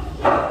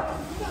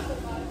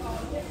 Nothing my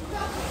politics.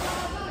 Nothing my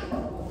life.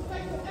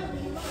 Take whatever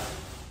you like.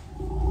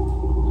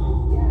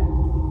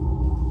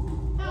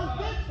 How's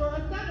this for a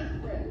sentence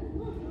script?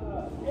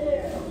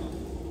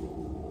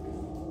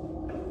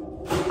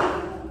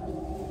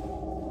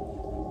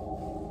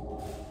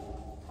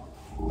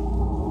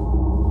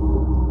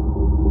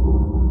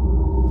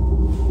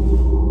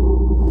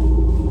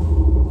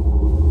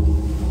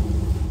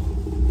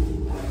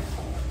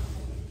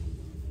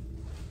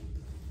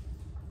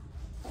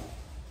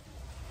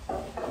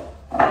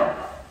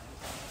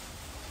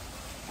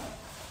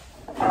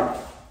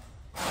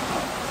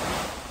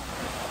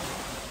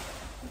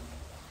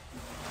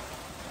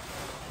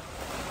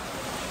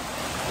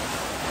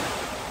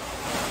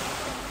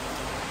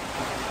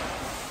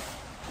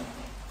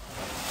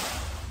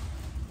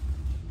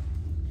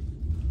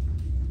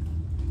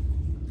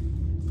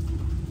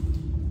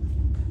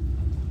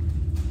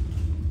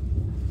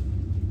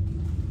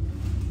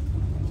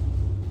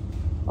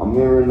 I'm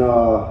hearing,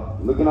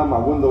 looking out my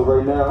window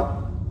right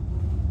now,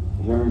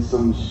 hearing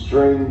some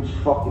strange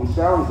fucking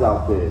sounds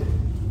out there.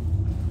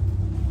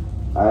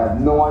 I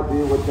have no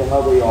idea what the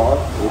hell they are.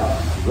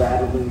 It's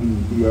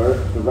rattling the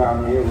earth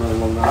around here. We're in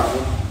Long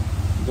Island,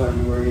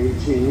 January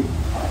 18th.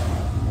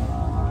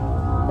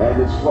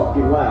 And it's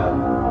fucking loud.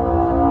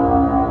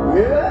 You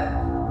hear that?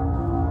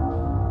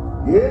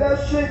 You hear that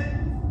shit?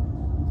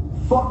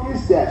 Fuck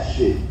is that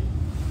shit?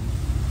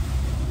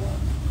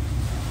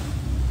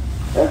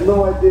 I have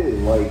no idea,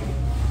 like,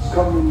 it's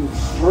coming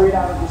straight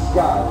out of the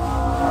sky.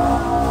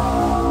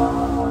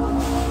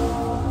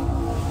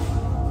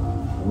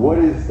 What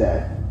is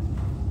that?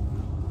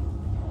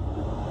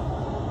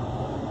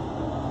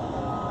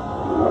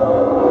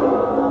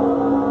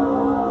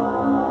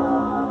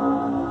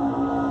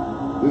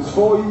 This is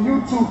for you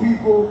YouTube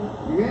people,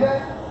 you hear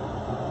that?